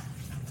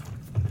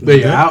 But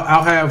yeah,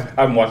 I'll have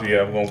I haven't watched it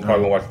yet. I'm probably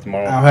gonna watch it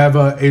tomorrow. I'll have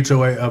a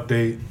HOA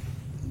update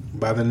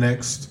by the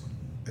next.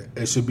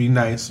 It should be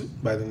nice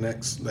by the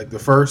next, like the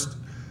first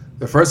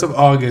of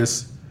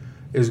August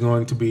is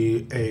going to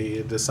be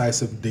a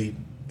decisive date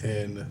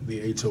in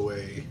the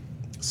HOA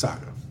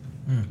saga.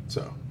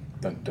 So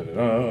Dun, dun, dun,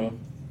 dun.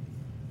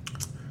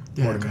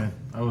 Yeah, man.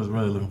 I was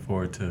really looking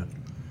forward to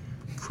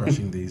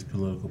crushing these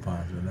political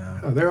pawns, but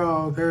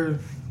now they're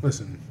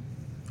listen.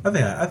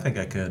 I think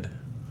I could.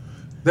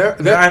 They're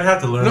I'd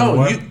have to learn no,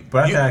 more, you,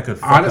 but I you- think I could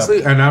fuck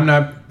honestly, up and I'm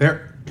not.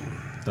 They're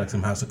like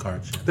some House of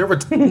Cards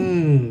shit.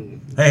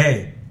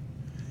 Hey,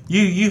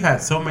 You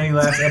had so many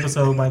last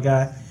episode, my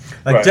guy.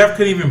 Like Right. Jeff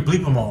couldn't even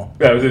bleep them all.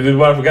 Yeah, this is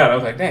what I forgot. I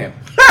was like, damn.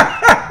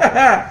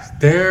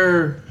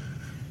 they're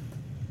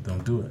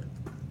Don't do it.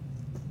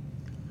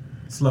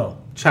 Slow.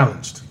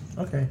 challenged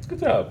Okay, Good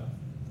job.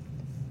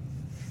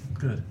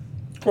 good.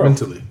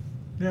 mentally.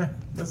 Yeah,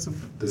 that's a,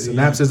 The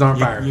synapses aren't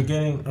you're, firing. You're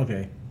getting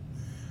okay.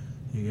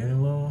 You're getting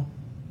a little.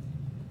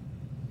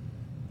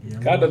 Yeah,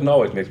 God doesn't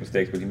always make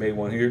mistakes, but he made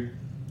one here.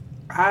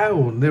 I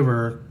will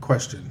never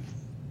question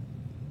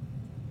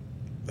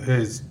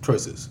his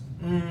choices.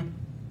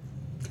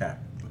 Cap.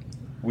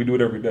 We do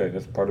it every day.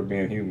 That's part of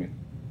being human.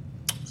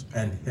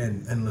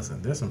 And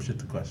listen, there's some shit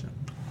to question.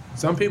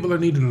 Some people are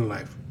needed in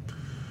life.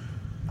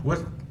 What?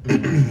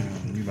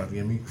 You about to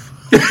get me?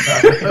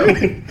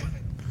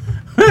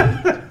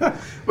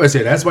 But I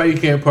said that's why you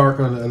can't park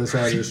on the other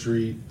side of the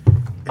street.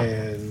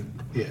 And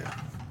yeah,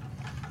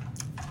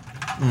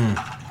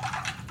 I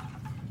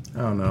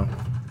don't know.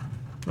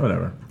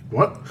 Whatever.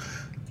 what?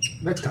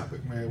 Next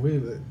topic, man.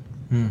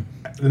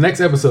 The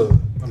next episode.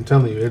 I'm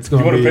telling you, it's You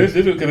going want to to be.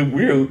 finish this? Because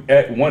we're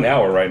at 1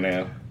 hour right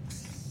now.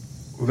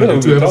 We're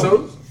going to do 2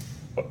 episodes.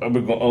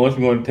 Unless we're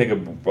going to take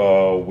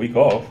a week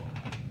off.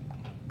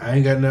 I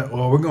ain't got nothing.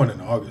 Well, we're going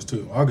into August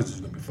too. August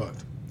is going to be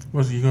fucked.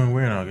 What's you going to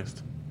wear in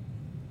August?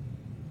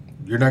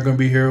 You're not going to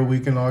be here a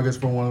week in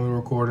August for one of the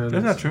recordings.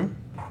 That's not true.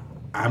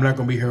 I'm not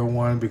going to be here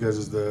one because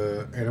it's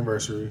the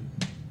anniversary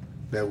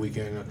that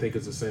weekend. I think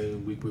it's the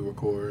same week we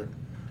record.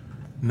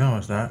 No,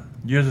 it's not.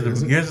 Yours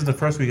is the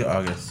first week of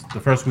August. The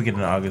first weekend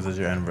in August is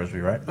your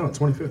anniversary, right? Oh,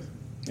 25th.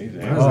 He's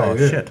That's Oh like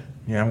it. shit!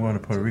 Yeah, I'm going to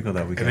Puerto Rico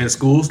that And weekend. then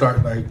school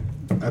start like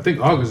I think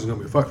August is going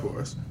to be fucked for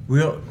us.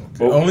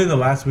 Only the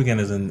last weekend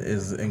is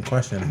in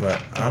question,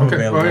 but I'm Okay.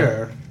 available. Oh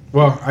yeah.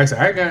 Well, I said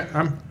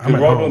I'm Because at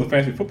we're all doing home. the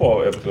fantasy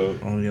football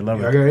episode. Only I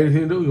 11. got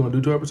anything to do? You want to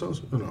do 2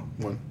 episodes? Oh, no,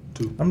 1,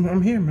 2.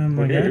 I'm here, man.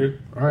 My guy. Okay.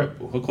 All right.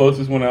 We'll close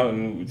this one out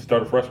and we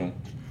start a fresh one.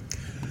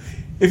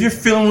 If you're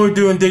feeling what we're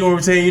doing, digging what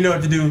we're saying, you know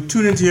what to do.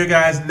 Tune into your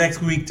guys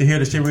next week to hear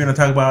the shit we're going to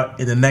talk about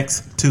in the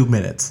next 2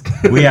 minutes.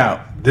 We out.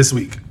 This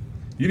week.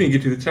 You didn't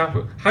get to the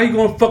chopper. How you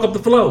going to fuck up the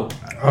flow?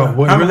 Oh,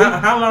 what, How, really?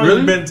 how long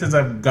Really? has it been since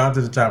I've gone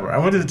to the chopper? I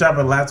went to the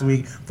chopper last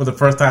week for the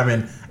first time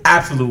in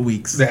absolute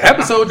weeks. The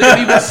episode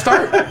didn't even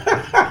start.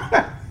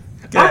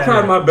 I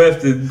tried my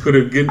best to put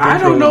a good. I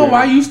don't know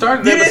why you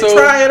started the You episode. didn't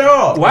try at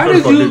all.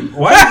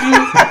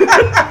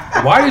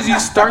 Why did you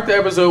start the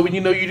episode when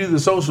you know you do the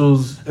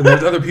socials and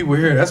there's other people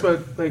here? That's what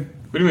like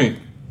What do you mean?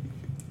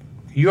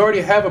 you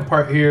already have a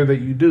part here that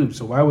you do.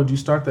 So why would you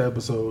start the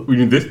episode? You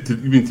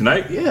mean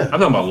tonight? Yeah. I'm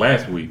talking about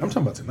last week. I'm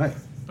talking about tonight.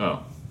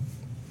 Oh.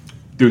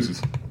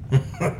 Deuces.